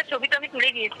 দুইটা বাচ্চার ছবি তো আমি তুলে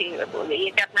দিয়েছি,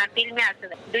 এটা আপনার ফিল্মে আছে।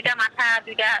 দুইটা মাথা,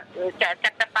 দুইটা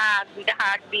 4টা পা, দুইটা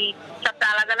হার্টবিট, সবটা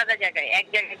আলাদা আলাদা জায়গায়, এক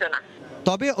জায়গায় তো না।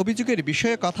 তবে অভিযোগের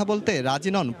বিষয়ে কথা বলতে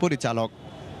রাজি নন পরিচালক।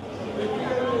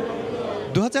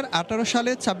 2018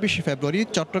 সালে 26 ফেব্রুয়ারি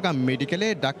চট্টগ্রাম মেডিকেলে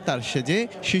ডাক্তার সেজে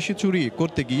শিশু চুরি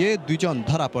করতে গিয়ে 2 জন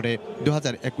ধরা পড়ে।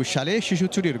 2021 সালে শিশু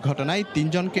চুরির ঘটনায় 3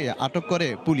 জনকে আটক করে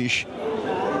পুলিশ।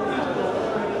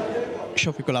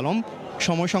 শফিকুল আলম,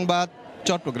 সময় সংবাদ,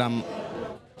 চট্টগ্রাম।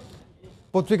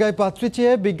 পত্রিকায় পাত্রী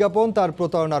চেয়ে বিজ্ঞাপন তার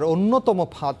প্রতারণার অন্যতম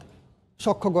ফাঁদ।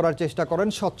 সখ্য গড়ার চেষ্টা করেন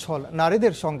সচ্ছল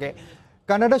নারীদের সঙ্গে।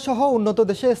 কানাডা সহ উন্নত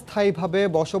দেশে স্থায়ীভাবে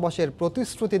বসবাসের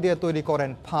প্রতিশ্রুতি দিয়ে তৈরি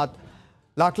করেন ফাঁদ।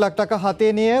 লাখ লাখ টাকা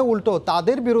হাতিয়ে নিয়ে উল্টো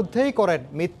তাদের বিরুদ্ধেই করেন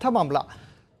মিথ্যা মামলা।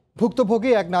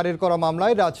 ভুক্তভোগী এক নারীর করা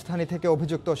মামলায় রাজধানী থেকে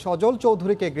অভিযুক্ত সজল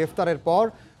চৌধুরীকে গ্রেফতারের পর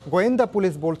গোয়েন্দা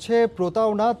পুলিশ বলছে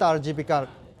প্রতারণা তার জীবিকার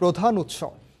প্রধান উৎস।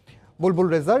 বুলবুল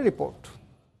রেজার রিপোর্ট।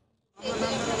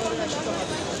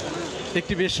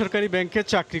 একটি বেসরকারি ব্যাংকে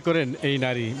চাকরি করেন এই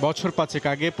নারী। বছর 5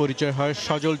 আগে পরিচয় হয়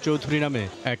সজল চৌধুরী নামে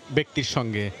এক ব্যক্তির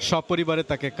সঙ্গে। সপরিবারে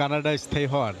তাকে কানাডায় স্থায়ী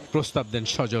হওয়ার প্রস্তাব দেন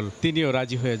সজল। তিনিও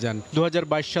রাজি হয়ে যান।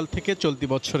 2022 সাল থেকে চলতি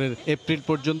বছরের এপ্রিল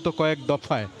পর্যন্ত কয়েক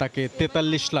দফায় তাকে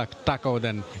 43 লাখ টাকাও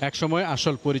দেন। একসময়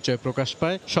আসল পরিচয় প্রকাশ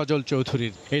পায় সজল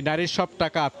চৌধুরীর। এই নারীর সব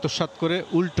টাকা আত্মসাৎ করে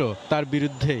উল্টো তার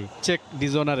বিরুদ্ধেই চেক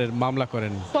ডিজনারের মামলা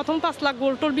করেন। প্রথম 5 লাখ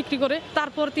গোল্ড বিক্রি করে,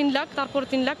 তারপর 3 লাখ, তারপর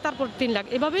 3 লাখ, তারপর 3 লাখ,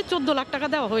 এভাবে 14 লাখ টাকা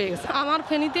দেওয়া হয়ে গেছে। আমার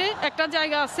ফেনীতে একটা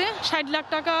জায়গা আছে, 60 লাখ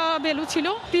টাকা ভ্যালু ছিল,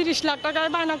 30 লাখ টাকায়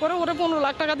বায়না করে ওরা 15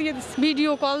 লাখ টাকা দিয়ে দিচ্ছে।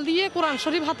 ভিডিও কল দিয়ে কোরআন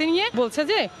শরীফ হাতে নিয়ে বলছে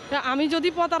যে আমি যদি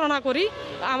প্রতারণা করি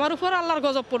আমার উপর আল্লাহর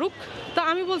গজব পড়ুক। তা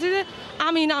আমি বলছি যে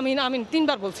আমিন আমিন আমিন 3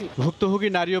 বার বলছি। ভুক্তভোগী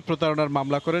নারীও প্রতারণার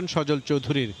মামলা করেন সজল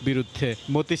চৌধুরীর বিরুদ্ধে।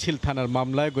 মতিঝিল থানার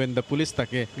মামলায় গোয়েন্দা পুলিশ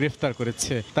তাকে গ্রেফতার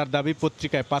করেছে। তার দাবি,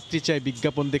 পত্রিকায় পাত্রী চাই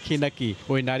বিজ্ঞাপন দেখিয়ে নাকি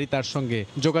ওই নারী তার সঙ্গে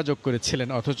যোগাযোগ করেছিলেন,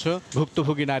 অথচ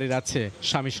ভুক্তভোগী নারীর আছে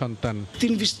স্বামী সন্তান।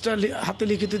 3 পৃষ্ঠা হাতে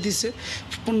লিখিত দিছে,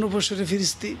 15 বছরের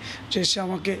ফিরিস্তি, যে সে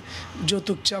আমাকে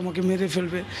যৌতুক চেয়ে আমাকে মেরে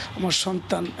ফেলবে, আমার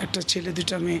সন্তান একটা ছেলে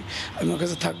 2টা মেয়ে, আমার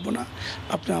কাছে থাকবো না,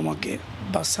 আপনি আমাকে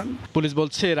বাঁচান। পুলিশ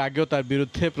বলছে এর আগেও তার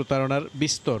বিরুদ্ধে প্রতারণার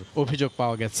বিস্তর অভিযোগ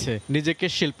পাওয়া গেছে। নিজেকে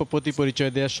শিল্পপতি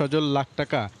পরিচয় দেওয়া সজল লাখ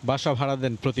টাকা বাসা ভাড়া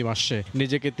দেন প্রতি মাসে।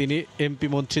 নিজেকে তিনি এমপি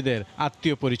মন্ত্রীদের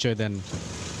আত্মীয় পরিচয় দেন।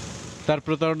 তার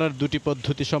প্রতারণার 2টি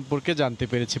পদ্ধতি সম্পর্কে জানতে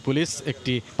পেরেছে পুলিশ।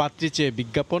 একটি পাত্রী চেয়ে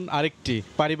বিজ্ঞাপন, আরেকটি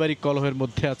পারিবারিক কলহের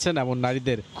মধ্যে আছেন এমন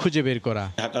নারীদের খুঁজে বের করা।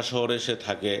 ঢাকা শহরে সে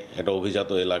থাকে একটা অভিজাত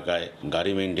এলাকায়,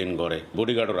 গাড়ি মেনটেন করে,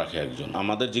 বডিগার্ডও রাখে একজন।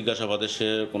 আমাদের জিজ্ঞাসাবাদে সে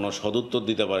কোনো সদুত্তর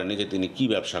দিতে পারেনি যে তিনি কি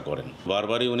ব্যবসা করেন।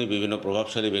 বারবারই উনি বিভিন্ন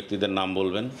প্রভাবশালী ব্যক্তিদের নাম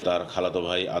বলবেন, তার খালাতো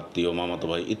ভাই, আত্মীয়, মামাতো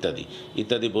ভাই ইত্যাদি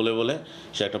ইত্যাদি বলে বলে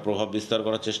সে একটা প্রভাব বিস্তার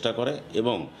করার চেষ্টা করে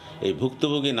এবং এই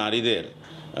ভুক্তভোগী নারীদের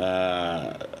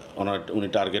উনি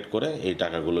টার্গেট করে এই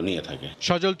টাকাগুলো নিয়ে থাকে।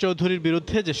 সজল চৌধুরীর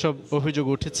বিরুদ্ধে যেসব অভিযোগ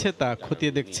উঠেছে তা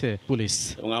খতিয়ে দেখছে পুলিশ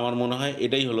এবং আমার মনে হয়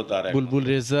এটাই হলো তার। বুলবুল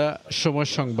রেজা, সময়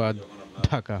সংবাদ,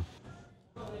 ঢাকা।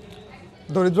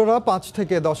 দরিদ্ররা 5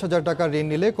 থেকে 10 হাজার টাকা ঋণ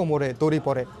নিলে কোমরে দড়ি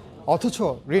পড়ে, অথচ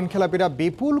ঋণ খেলাপিরা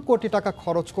বিপুল কোটি টাকা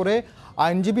খরচ করে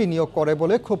আইনজীবী নিয়োগ করে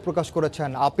বলে ক্ষোভ প্রকাশ করেছেন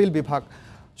আপিল বিভাগ।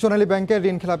 সোনালী ব্যাংকের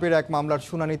ঋণ খেলাপির এক মামলার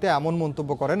শুনানিতে এমন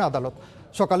মন্তব্য করেন আদালত।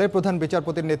 সকালে প্রধান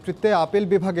বিচারপতির নেতৃত্বে আপিল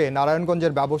বিভাগে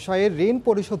নারায়ণগঞ্জের ব্যবসায়ীর ঋণ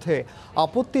পরিশোধে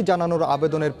আপত্তি জানানোর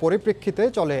আবেদনের পরিপ্রেক্ষিতে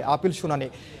চলে আপিল শুনানি।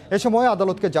 এ সময়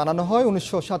আদালতকে জানানো হয়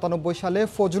 1997 সালে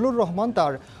ফজলুর রহমান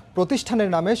তার প্রতিষ্ঠানের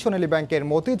নামে সোনালী ব্যাংকের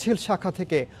মতিঝিল শাখা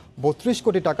থেকে 32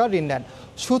 কোটি টাকা ঋণ নেন।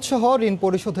 সুদসহ ঋণ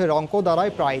পরিশোধের অঙ্ক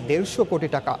দাঁড়ায় প্রায় 150 কোটি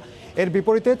টাকা। এর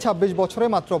বিপরীতে 26 বছরে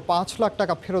মাত্র 5 লাখ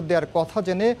টাকা ফেরত দেওয়ার কথা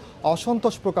জেনে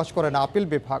অসন্তোষ প্রকাশ করেন আপিল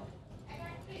বিভাগ।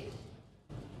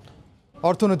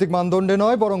 অর্থনৈতিক মানদণ্ডে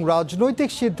নয় বরং রাজনৈতিক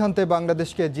সিদ্ধান্তে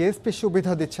বাংলাদেশকে জিএসপি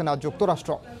সুবিধা দিচ্ছে না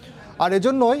যুক্তরাষ্ট্র। আর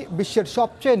এজন্যই বিশ্বের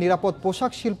সবচেয়ে নিরাপদ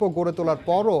পোশাক শিল্প গড়ে তোলার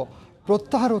পরও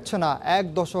প্রত্যাহার হচ্ছে না 1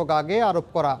 দশক আগে আরোপ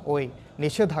করা ওই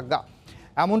নিষেধাজ্ঞা।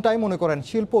 এমনটাই মনে করেন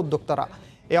শিল্প উদ্যোক্তারা।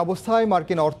 এই অবস্থায়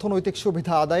মার্কিন অর্থনৈতিক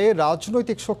সুবিধা আদায়ে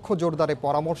রাজনৈতিক সখ্য জোরদারে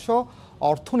পরামর্শ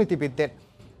অর্থনীতিবিদদের।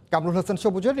 কামরুল হাসান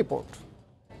সবুজের রিপোর্ট।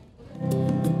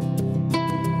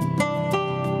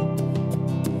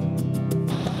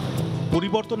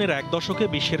 পরিবর্তনের 1 দশকে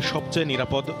বিশ্বের সবচেয়ে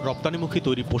নিরাপদ রপ্তানিমুখী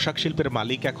তৈরি পোশাক শিল্পের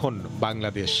মালিক এখন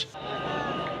বাংলাদেশ।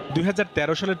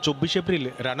 2013 সালের 24 এপ্রিল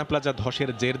রানা প্লাজা ধসের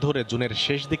জের ধরে জুনের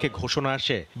শেষ দিকে ঘোষণা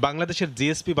আসে বাংলাদেশের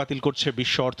জিএসপি বাতিল করছে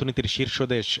বিশ্ব অর্থনীতির শীর্ষ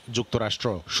দেশ যুক্তরাষ্ট্র।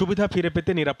 সুবিধা ফিরে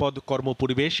পেতে নিরাপদ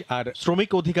কর্মপরিবেশ আর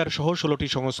শ্রমিক অধিকার সহ 16টি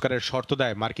সংস্কারের শর্ত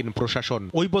দেয় মার্কিন প্রশাসন।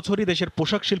 ওই বছরই দেশের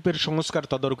পোশাক শিল্পের সংস্কার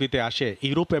তদারকিতে আসে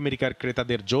ইউরোপ আমেরিকার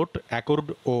ক্রেতাদের জোট অ্যাকর্ড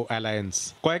ও অ্যালায়েন্স।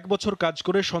 কয়েক বছর কাজ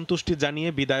করে সন্তুষ্টি জানিয়ে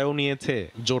বিদায়ও নিয়েছে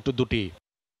জোট দুটি।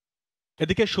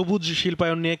 এদিকে সবুজ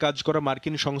শিল্পায়ন নিয়ে কাজ করা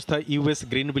মার্কিন সংস্থা ইউএস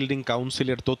গ্রিন বিল্ডিং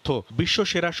কাউন্সিলের তথ্য, বিশ্ব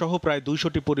সেরা সহ প্রায়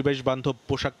 200টি পরিবেশ বান্ধব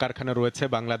পোশাক কারখানা রয়েছে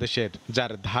বাংলাদেশের,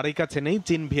 যার ধারে কাছে নেই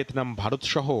চীন, ভিয়েতনাম, ভারত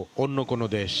সহ অন্য কোনো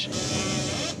দেশ।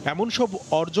 এমন সব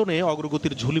অর্জনে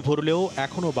অগ্রগতির ঝুলি ভরলেও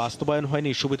এখনো বাস্তবায়ন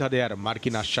হয়নি সুবিধা দেওয়ার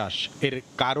মার্কিন আশ্বাস। এর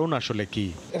কারণ আসলে কি?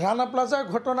 রানা প্লাজা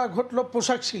ঘটনা ঘটলো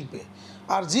পোশাক শিল্পে,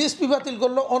 আর জিএসপি বাতিল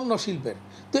করলো অন্য শিল্পের।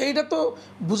 তো এইটা তো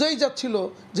বোঝাই যাচ্ছিল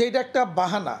যে এটা একটা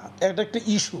বাহানা, এটা একটা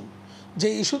ইস্যু, যে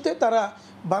ইস্যুতে তারা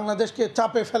বাংলাদেশকে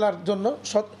চাপে ফেলার জন্য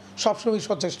সবসময়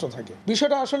সচেষ্ট থাকে।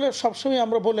 বিষয়টা আসলে সবসময়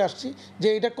আমরা বলে আসছি যে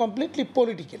এটা কমপ্লিটলি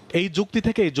পলিটিক্যাল। এই যুক্তি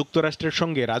থেকে যুক্তরাষ্ট্রের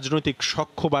সঙ্গে রাজনৈতিক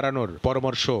সখ্য বাড়ানোর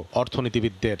পরামর্শ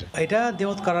অর্থনীতিবিদদের। এটা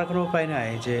দ্বিমত করার কোনো উপায় নাই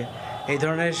যে এই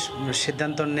ধরনের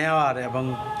সিদ্ধান্ত নেওয়ার এবং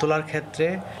তোলার ক্ষেত্রে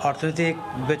অর্থনৈতিক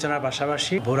বিবেচনার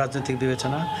পাশাপাশি ভূ রাজনৈতিক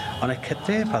বিবেচনা অনেক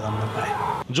ক্ষেত্রে প্রাধান্য পায়।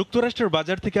 যুক্তরাষ্ট্রের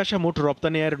বাজার থেকে আসা মোট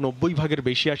রপ্তানি আয়ের 90 ভাগের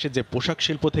বেশি আসে যে পোশাক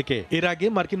শিল্প থেকে। এর আগে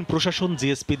মার্কিন প্রশাসন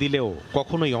জিএসপি দিলেও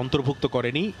কখনোই অন্তর্ভুক্ত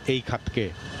করেনি এই খাতকে।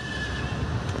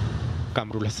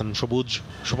 কামরুল হাসান সবুজ,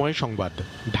 সময় সংবাদ,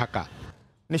 ঢাকা।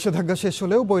 নিষেধাজ্ঞা শেষ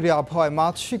হলেও বৈরী আবহাওয়ায়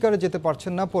মাছ শিকারে যেতে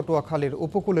পারছেন না পটুয়াখালীর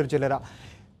উপকূলের জেলেরা।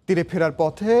 তীরে ফেরার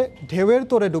পথে ঢেউয়ের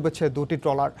তোড়ে ডুবেছে 2টি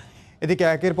ট্রলার। এদিকে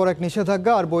একের পর এক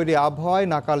নিষেধাজ্ঞা আর বৈরী আবহাওয়ায়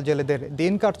নাকাল জেলেদের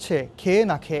দিন কাটছে খেয়ে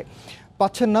না খেয়ে,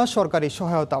 পাচ্ছেন না সরকারি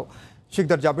সহায়তাও।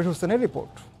 শিকদার জাবির হোসেনের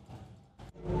রিপোর্ট।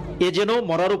 এ যেন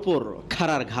মরার উপর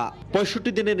খাড়ার ঘা।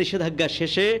 65 দিনের নিষেধাজ্ঞা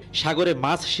শেষে সাগরে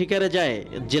মাছ শিকারে যায়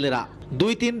জেলেরা।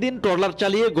 2-3 দিন ট্রলার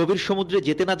চালিয়ে গভীর সমুদ্রে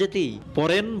যেতে না যেতেই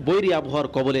পড়েন বৈরী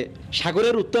আবহাওয়ার কবলে।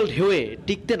 সাগরের উত্তাল ঢেউয়ে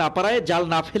টিকতে না পারায় জাল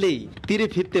না ফেলেই তীরে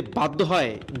ফিরতে বাধ্য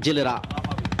হয় জেলেরা।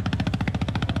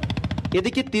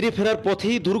 এদিকে তীরে ফেরার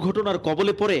পথেই দুর্ঘটনার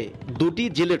কবলে পড়ে 2টি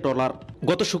জেলে ট্রলার।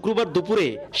 গত শুক্রবার দুপুরে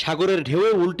সাগরের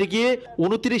ঢেউয়ে উল্টে গিয়ে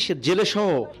 29 জেলে সহ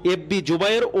এফবি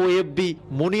জুবায়ের ও এফবি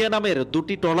মুনিয়া নামের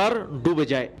 2টি ট্রলার ডুবে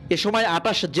যায়। এ সময়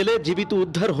 28 জেলে জীবিত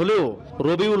উদ্ধার হলেও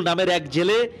রবিউল নামের এক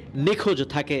জেলে নিখোঁজ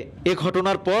থাকে। এ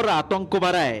ঘটনার পর আতঙ্ক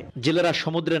বাড়ায় জেলেরা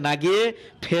সমুদ্রে না গিয়ে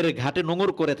ফের ঘাটে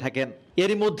নোঙর করে থাকেন।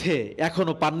 এরই মধ্যে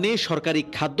এখনো পাননি সরকারি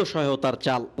খাদ্য সহায়তার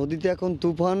চাল। নদীতে এখন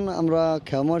তুফান, আমরা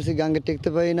খেয়া মারছি, গাঙ্গে টেকতে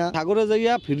পারি না। সাগরে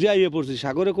যাইয়া ফিরে আইয়ে পড়ছি।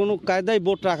 সাগরে কোনো কায়দায়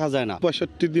বোট রাখা যায় না।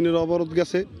 65 দিনের অবরোধ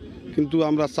গেছে, কিন্তু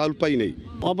আমরা চাল পাই নাই।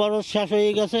 অবরোধ শেষ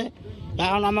হয়ে গেছে,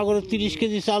 এখন আমাকে 30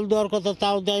 কেজি চাল দেওয়ার কথা,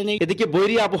 তাও দেয়নি। এদিকে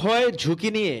বৈরী আবহাওয়ায় ঝুঁকি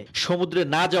নিয়ে সমুদ্রে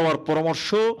না যাওয়ার পরামর্শ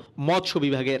মৎস্য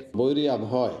বিভাগের। বৈরী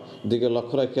আবহাওয়ায় দিকে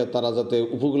লক্ষ্য রেখে তারা যাতে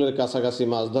উপকূলের কাছাকাছি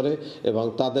মাছ ধরে এবং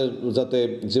তাদের যাতে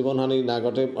জীবনহানি না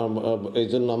ঘটে, এই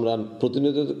জন্য আমরা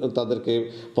প্রতিনিয়ত তাদেরকে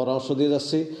পরামর্শ দিয়ে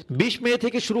যাচ্ছি। 20 মে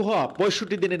থেকে শুরু হওয়া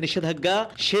 65 দিনের নিষেধাজ্ঞা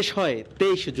শেষ হয়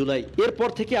 23 জুলাই। এরপর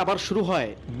থেকে আবার শুরু হয়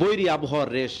বৈরী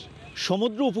আবহাওয়ার রেশ।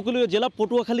 সমুদ্র উপকূলীয় জেলা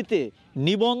পটুয়াখালীতে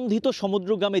নিবন্ধিত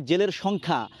সমুদ্রগামী জেলের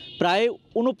সংখ্যা প্রায়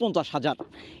 49,000।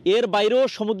 এর বাইরেও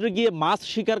সমুদ্রে গিয়ে মাছ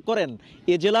শিকার করেন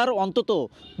এ জেলার অন্তত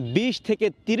 20 থেকে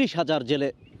 30,000 জেলে।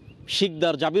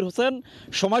 শিকদার জাবির হোসেন,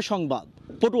 সময় সংবাদ,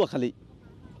 পটুয়াখালী।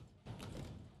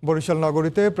 বরিশাল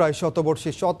নগরীতে প্রায়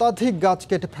শতাধিক গাছ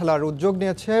কেটে ফেলার উদ্যোগ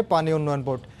নিয়েছে পানি উন্নয়ন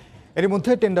বোর্ড। এর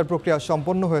মধ্যে টেন্ডার প্রক্রিয়া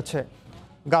সম্পন্ন হয়েছে।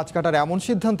 গাছ কাটার এমন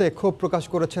সিদ্ধান্তে ক্ষোভ প্রকাশ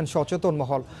করেছেন সচেতন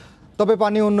মহল। তবে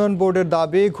পানি উন্নয়ন বোর্ডের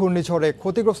দাবি, ঘূর্ণিঝড়ে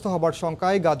ক্ষতিগ্রস্ত হবার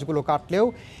শঙ্কায় গাছগুলো কাটলেও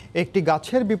একটি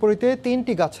গাছের বিপরীতে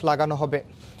 3টি গাছ লাগানো হবে।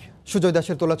 সুজয়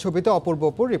দাসের তোলা ছবিতে অপূর্ব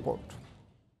অপুর রিপোর্ট।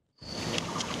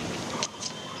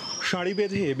 সারি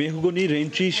বেঁধে মেহগনি,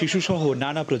 রেঞ্চি, শিশুসহ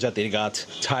নানা প্রজাতির গাছ,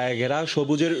 ছায়া ঘেরা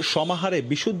সবুজের সমাহারে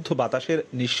বিশুদ্ধ বাতাসের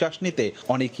নিঃশ্বাস নিতে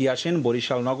অনেকেই আসেন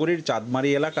বরিশাল নগরীর চাঁদমারি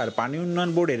এলাকার পানি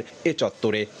উন্নয়ন বোর্ডের এ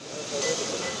চত্বরে।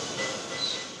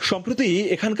 সম্প্রতি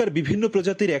এখানকার বিভিন্ন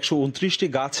প্রজাতির 129টি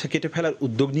গাছ কেটে ফেলার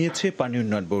উদ্যোগ নিয়েছে পানি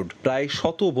উন্নয়ন বোর্ড। প্রায়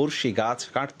 100 বর্ষী গাছ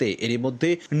কাটতে এরই মধ্যে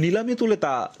নিলামে তুলে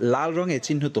তা লাল রঙে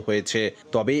চিহ্নিত হয়েছে।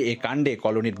 তবে এ কাণ্ডে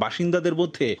কলোনির বাসিন্দাদের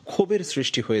মধ্যে ক্ষোভের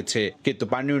সৃষ্টি হয়েছে। কিন্তু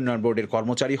পানি উন্নয়ন বোর্ডের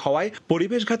কর্মচারী হওয়ায়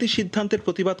পরিবেশঘাতী সিদ্ধান্তের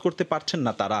প্রতিবাদ করতে পারছেন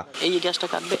না তারা। এই গাছটা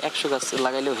কাটবে, 100 গাছ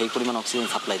লাগাইলেও এই পরিমাণ অক্সিজেন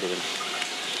সাপ্লাই দেবেন।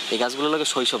 এই গাছগুলোর লগে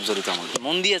শৈশব জড়িত। আমাদের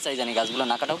মন দিয়ে চাই জানি গাছগুলো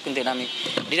না কাটাও, কিন্তু এটা আমি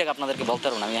ডিরেক্ট আপনাদেরকে বলতে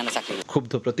পারবো না, আমি এখানে চাকরি।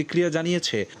 ক্ষুব্ধ প্রতিক্রিয়া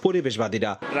জানিয়েছে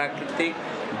পরিবেশবাদীরা। প্রাকৃতিক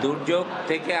দুর্যোগ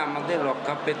থেকে আমাদের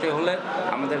রক্ষা পেতে হলে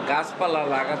আমাদের গাছপালা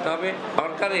লাগাতে হবে।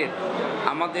 সরকারের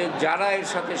আমাদের যারা এর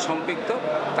সাথে সম্পৃক্ত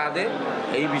তাদের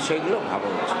এই বিষয়গুলো ভাবা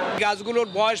উচিত। গাছগুলোর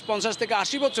বয়স 50 থেকে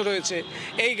 80 বছর হয়েছে।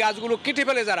 এই গাছগুলো কেটে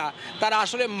ফেলে তারা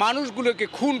আসলে মানুষগুলোকে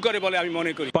খুন করে বলে আমি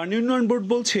মনে করি। পানি উন্নয়ন বোর্ড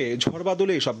বলছে ঝড়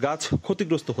বাদলে এসব গাছ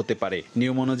ক্ষতিগ্রস্ত হতে পারে।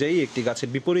 নিয়ম অনুযায়ী একটি গাছের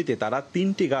বিপরীতে তারা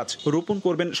 3টি গাছ রোপণ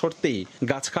করবেন শর্তেই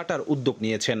গাছ কাটার উদ্যোগ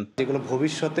নিয়েছেন। যেগুলো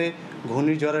ভবিষ্যতে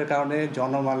ঘূর্ণিঝড়ের কারণে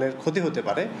জনমালের ক্ষতি হতে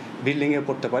পারে, বিল্ডিংয়ে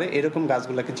পড়তে পারে, এরকম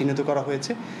গাছগুলোকে চিহ্নিত করা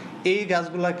হয়েছে। এই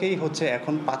গাছগুলোকেই হচ্ছে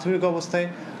এখন প্রাথমিক অবস্থায়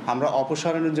আমরা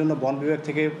অপসারণের জন্য বন বিভাগ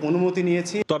থেকে অনুমতি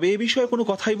নিয়েছি। তবে এ বিষয়ে কোনো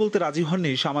কথাই বলতে রাজি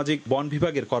হননি সামাজিক বন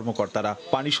বিভাগের কর্মকর্তারা।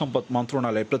 পানি সম্পদ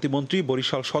মন্ত্রণালয়ের প্রতিমন্ত্রী,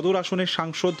 বরিশাল সদর আসনের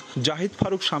সাংসদ জাহিদ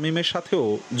ফারুক শামীমের সাথেও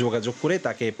যোগাযোগ করে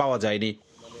তাকে পাওয়া যায়নি।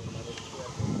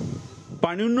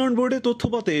 পানি উন্নয়ন বোর্ডের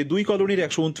তথ্যমতে 2 কলোনির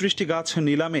 129টি গাছ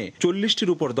নিলামে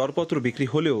 40টির উপর দরপত্র বিক্রি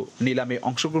হলেও নিলামে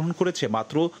অংশগ্রহণ করেছে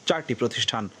মাত্র 4টি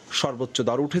প্রতিষ্ঠান। সর্বোচ্চ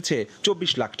দর উঠেছে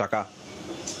 24 লাখ টাকা।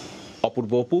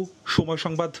 অপূর্ব অপু, সময়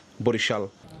সংবাদ, বরিশাল।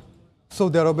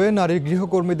 সৌদি আরবে নারী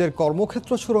গৃহকর্মীদের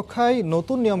কর্মক্ষেত্র সুরক্ষায়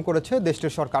নতুন নিয়ম করেছে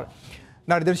দেশটির সরকার।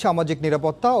 নারীদের সামাজিক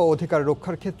নিরাপত্তা ও অধিকার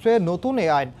রক্ষার ক্ষেত্রে নতুন এই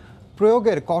আইন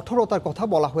প্রয়োগের কঠোরতার কথা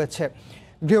বলা হয়েছে।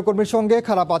 গৃহকর্মীর সঙ্গে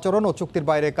খারাপ আচরণ ও চুক্তির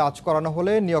বাইরে কাজ করানো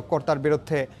হলে নিয়োগকর্তার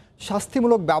বিরুদ্ধে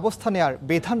শাস্তিমূলক ব্যবস্থা নেওয়ার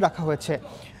বিধান রাখা হয়েছে।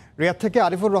 রিয়াদ থেকে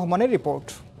আরিফুর রহমানের রিপোর্ট।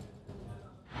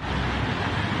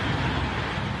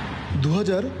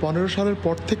 2015 সালের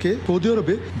পর থেকে সৌদি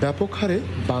আরবে ব্যাপক হারে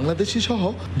বাংলাদেশি সহ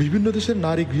বিভিন্ন দেশের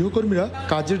নারী গৃহকর্মীরা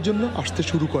কাজের জন্য আসতে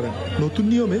শুরু করেন। নতুন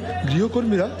নিয়মে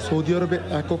গৃহকর্মীরা সৌদি আরবে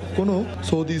একক কোনো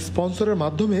সৌদি স্পন্সরের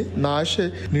মাধ্যমে না এসে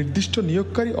নির্দিষ্ট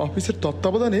নিয়োগকারী অফিসের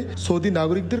তত্ত্বাবধানে সৌদি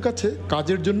নাগরিকদের কাছে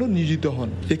কাজের জন্য নিয়োজিত হন।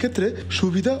 এক্ষেত্রে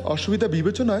সুবিধা অসুবিধা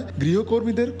বিবেচনায়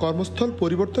গৃহকর্মীদের কর্মস্থল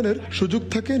পরিবর্তনের সুযোগ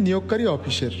থাকে নিয়োগকারী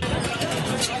অফিসের।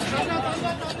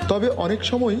 তবে অনেক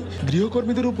সময়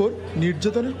গৃহকর্মীদের উপর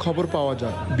নির্যাতনের খবর পাওয়া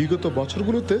যায়। বিগত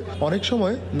বছরগুলোতে অনেক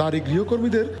সময় নারী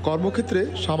গৃহকর্মীদের কর্মক্ষেত্রে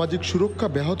সামাজিক সুরক্ষা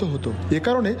ব্যাহত হতো। এ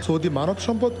কারণে সৌদি মানব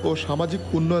সম্পদ ও সামাজিক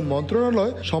উন্নয়ন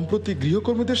মন্ত্রণালয় সম্প্রতি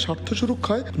গৃহকর্মীদের স্বার্থ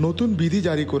সুরক্ষায় নতুন বিধি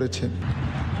জারি করেছে।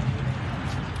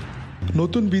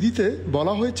 নতুন বিধিতে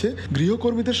বলা হয়েছে,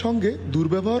 গৃহকর্মীদের সঙ্গে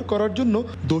দুর্ব্যবহার করার জন্য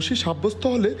দোষী সাব্যস্ত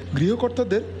হলে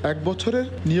গৃহকর্তাদের 1 বছরের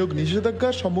নিয়োগ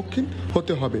নিষেধাজ্ঞার সম্মুখীন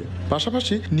হতে হবে।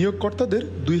 পাশাপাশি নিয়োগকর্তাদের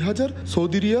 2000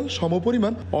 সৌদি রিয়াল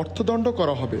সমপরিমাণ অর্থদণ্ড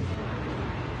করা হবে।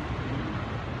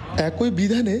 একই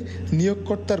বিধানে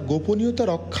নিয়োগকর্তার গোপনীয়তা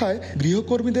রক্ষায়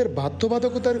গৃহকর্মীদের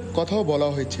বাধ্যবাধকতার কথাও বলা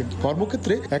হয়েছে।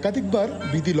 কর্মক্ষেত্রে একাধিকবার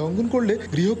বিধি লঙ্ঘন করলে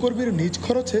গৃহকর্মীর নিজ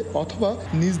খরচে অথবা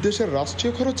নিজ দেশের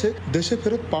রাষ্ট্রীয় খরচে দেশে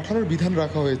ফেরত পাঠানোর বিধান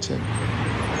রাখা হয়েছে।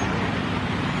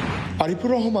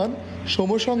 আরিফুর রহমান,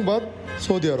 সময় সংবাদ,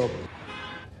 সৌদি আরব।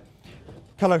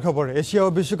 খেলার খবর। এশিয়া ও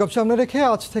বিশ্বকাপ সামনে রেখে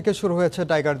আজ থেকে শুরু হয়েছে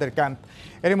টাইগারদের ক্যাম্প।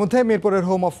 এর মধ্যে মিরপুরের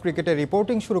হোম অফ ক্রিকেটে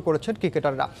রিপোর্টিং শুরু করেছেন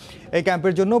ক্রিকেটাররা। এই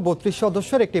ক্যাম্পের জন্য 32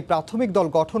 সদস্যের একটি প্রাথমিক দল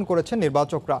গঠন করেছেন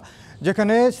নির্বাচকরা,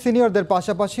 যেখানে সিনিয়রদের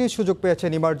পাশাপাশি সুযোগ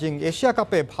পেয়েছেন ইমার্জিং এশিয়া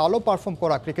কাপে ভালো পারফর্ম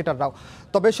করা ক্রিকেটাররাও।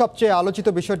 তবে সবচেয়ে আলোচিত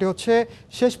বিষয়টি হচ্ছে,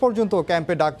 শেষ পর্যন্ত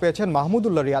ক্যাম্পে ডাক পেয়েছেন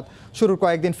মাহমুদুল্লাহ রিয়াদ। শুরুর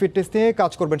কয়েকদিন ফিটনেস নিয়ে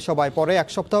কাজ করবেন সবাই, পরে 1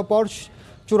 সপ্তাহ পর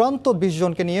চূড়ান্ত 20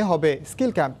 জনকে নিয়ে হবে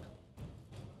স্কিল ক্যাম্প।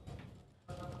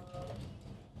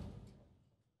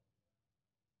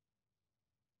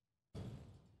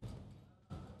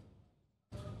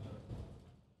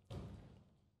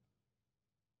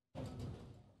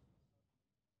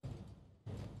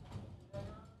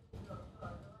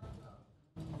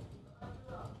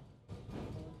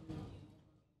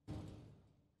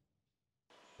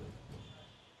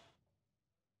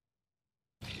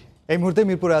 এই মুহূর্তে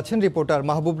মিরপুরে আছেন রিপোর্টার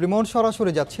মাহবুব রিমন।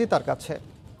 সরাসরি যাচ্ছি তার কাছে।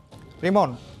 রিমন,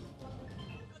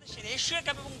 এশিয়া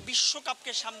কাপ এবং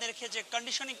বিশ্বকাপকে সামনে রেখে যে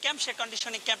কন্ডিশনিং ক্যাম্প, সেই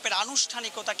কন্ডিশনিং ক্যাম্পের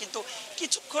আনুষ্ঠানিকতা কিন্তু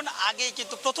কিছুক্ষণ আগেই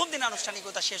কিন্তু প্রথম দিন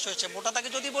আনুষ্ঠানিকতা শেষ হয়েছে। মোটা দাগে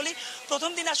যদি বলি, প্রথম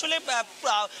দিন আসলে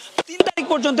 3 তারিখ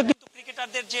পর্যন্ত কিন্তু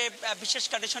ক্রিকেটারদের যে বিশেষ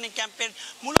কন্ডিশনিং ক্যাম্পের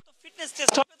মূলত ফিটনেস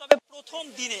টেস্ট হবে। তবে প্রথম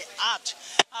দিনে আজ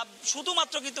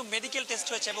শুধুমাত্র কিন্তু মেডিকেল টেস্ট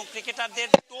হয়েছে এবং ক্রিকেটারদের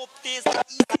ডোপ টেস্ট,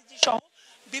 ইসিজি সহ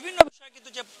বিভিন্ন বিষয়ে কিন্তু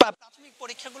যে প্রাথমিক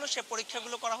পরীক্ষাগুলো, সে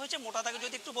পরীক্ষাগুলো করা হয়েছে। মোটা দাগে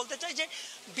যদি একটু বলতে চাই যে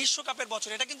বিশ্বকাপের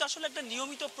বছর এটা কিন্তু আসলে একটা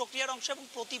নিয়মিত প্রক্রিয়ার অংশ এবং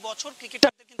প্রতি বছর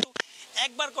ক্রিকেটারদের কিন্তু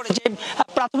একবার করে যে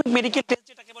প্রাথমিক মেডিকেল টেস্ট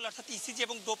যেটাকে বলে, অর্থাৎ ইসিজি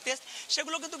এবং ডোপ টেস্ট,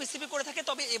 সেগুলো কিন্তু বিসিবি করে থাকে।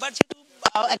 তবে এবার যেহেতু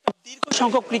একটা দীর্ঘ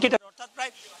সংখ্যক ক্রিকেটার, অর্থাৎ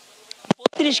প্রায়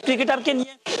 32 ক্রিকেটারকে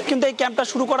নিয়ে কিন্তু এই ক্যাম্পটা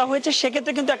শুরু করা হয়েছে,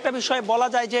 সেক্ষেত্রে কিন্তু একটা বিষয় বলা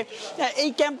যায় যে এই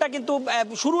ক্যাম্পটা কিন্তু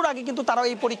শুরুর আগে কিন্তু তারাও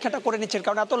এই পরীক্ষাটা করে নিচ্ছেন,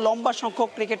 কারণ এত লম্বা সংখ্যক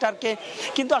ক্রিকেটারকে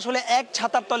কিন্তু আসলে এক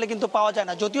ছাতার তলে কিন্তু পাওয়া যায়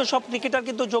না। যদিও সব ক্রিকেটার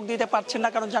কিন্তু যোগ দিতে পারছেন না,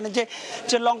 কারণ জানেন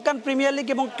যে লঙ্কান প্রিমিয়ার লিগ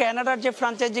এবং কানাডার যে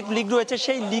ফ্রাঞ্চাইজি লিগ রয়েছে,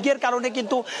 সেই লিগের কারণে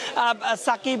কিন্তু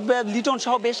সাকিব, লিটন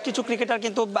সহ বেশ কিছু ক্রিকেটার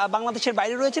কিন্তু বাংলাদেশের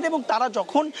বাইরে রয়েছেন এবং তারা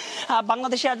যখন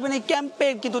বাংলাদেশে আসবেন এই ক্যাম্পে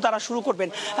কিন্তু তারা শুরু করবেন।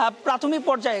 প্রাথমিক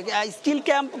পর্যায়ে স্কিল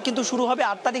ক্যাম্প কিন্তু শুরু হবে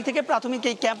 8 তারিখ থেকে। প্রাথমিক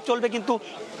এই ক্যাম্প চলবে কিন্তু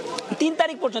 3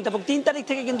 তারিখ পর্যন্ত এবং 3 তারিখ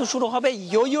থেকে কিন্তু শুরু হবে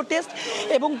ইয়ো টেস্ট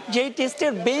এবং যেই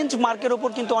টেস্টের বেঞ্চ মার্কের উপর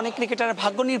কিন্তু অনেক ক্রিকেটারের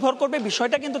ভাগ্য নির্ভর করবে।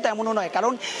 বিষয়টা কিন্তু তেমনও নয়,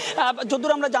 কারণ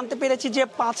যতদূর আমরা জানতে পেরেছি যে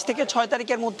 5 থেকে 6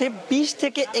 তারিখের মধ্যে 20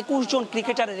 থেকে 21 জন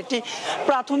ক্রিকেটারের একটি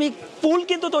প্রাথমিক পুল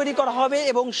কিন্তু তৈরি করা হবে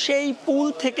এবং সেই পুল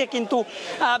থেকে কিন্তু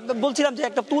বলছিলাম যে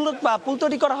একটা পুল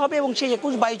তৈরি করা হবে এবং সেই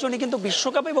 21-22 জনই কিন্তু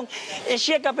বিশ্বকাপ এবং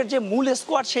এশিয়া কাপের যে মূল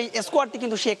স্কোয়াড, সেই স্কোয়াডটি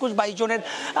কিন্তু সেই 21-22 জনের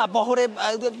বহরে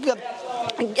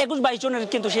 21-22 জনের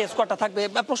কিন্তু সেই স্কোয়াডটা থাকবে।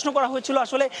 প্রশ্ন করা হয়েছিল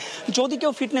আসলে যদি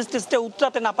কেউ ফিটনেস টেস্টে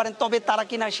উতরাতে না পারেন তবে তারা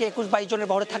কিনা সেই 21-22 জনের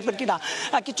বহরে থাকবেন কিনা।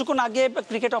 কিছুক্ষণ আগে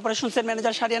ক্রিকেট অপারেশনসের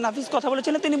ম্যানেজার শারিয়া নাফিস কথা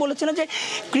বলেছিলেন। তিনি বলেছিলেন যে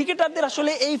ক্রিকেটারদের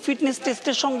আসলে এই ফিটনেস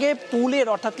টেস্টের সঙ্গে পুলের,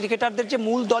 অর্থাৎ ক্রিকেটারদের যে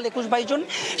মূল দল 21-22 জন,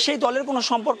 সেই দলের কোনো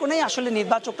সম্পর্ক নেই। আসলে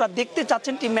নির্বাচকরা দেখতে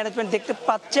চাচ্ছেন, টিম ম্যানেজমেন্ট দেখতে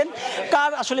পাচ্ছেন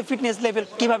কার আসলে ফিটনেস লেভেল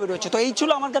কিভাবে রয়েছে। তো এই ছিল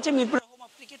আমার কাছে মিরপুরের হোম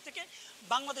অফ ক্রিকেট থেকে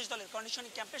বাংলাদেশ দলের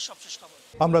কন্ডিশনিং ক্যাম্পের সবশেষ খবর।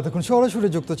 আমরা তখন সরাসরি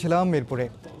যুক্ত ছিলাম মিরপুরে।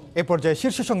 এ পর্যায়ে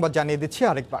শীর্ষ সংবাদ জানিয়ে দিচ্ছি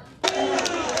আরেকবার।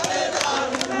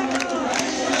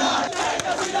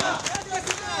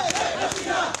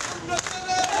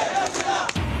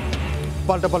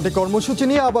 পাল্টাপাল্টি কর্মসূচি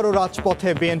নিয়ে আবারও রাজপথে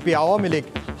বিএনপি আওয়ামী লীগ।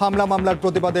 হামলা মামলার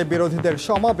প্রতিবাদে বিরোধীদের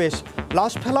সমাবেশ,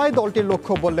 লাশ ফেলায় দলটির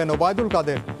লক্ষ্য বললেন ওবায়দুল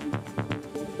কাদের।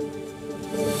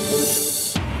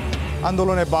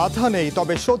 আন্দোলনে বাধা নেই,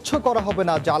 তবে সহ্য করা হবে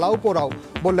না জ্বালাও পোড়াও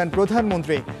বললেন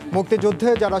প্রধানমন্ত্রী। মুক্তিযুদ্ধে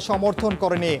যারা সমর্থন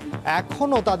করেনি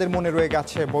এখনও তাদের মনে রয়ে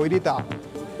গেছে বৈরিতা।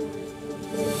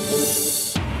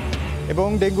 এবং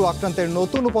ডেঙ্গু আক্রান্তের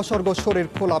নতুন উপসর্গ শরীর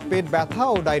খোলা, পেট ব্যথা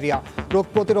ও ডায়রিয়া। রোগ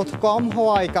প্রতিরোধ কম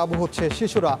হওয়ায় কাবু হচ্ছে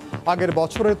শিশুরা। আগের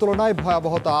বছরের তুলনায়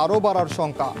ভয়াবহতা আরও বাড়ার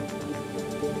শঙ্কা।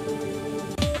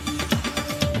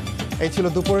 এই ছিল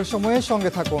দুপুরের সময়ে, সঙ্গে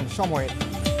থাকুন সময়ের।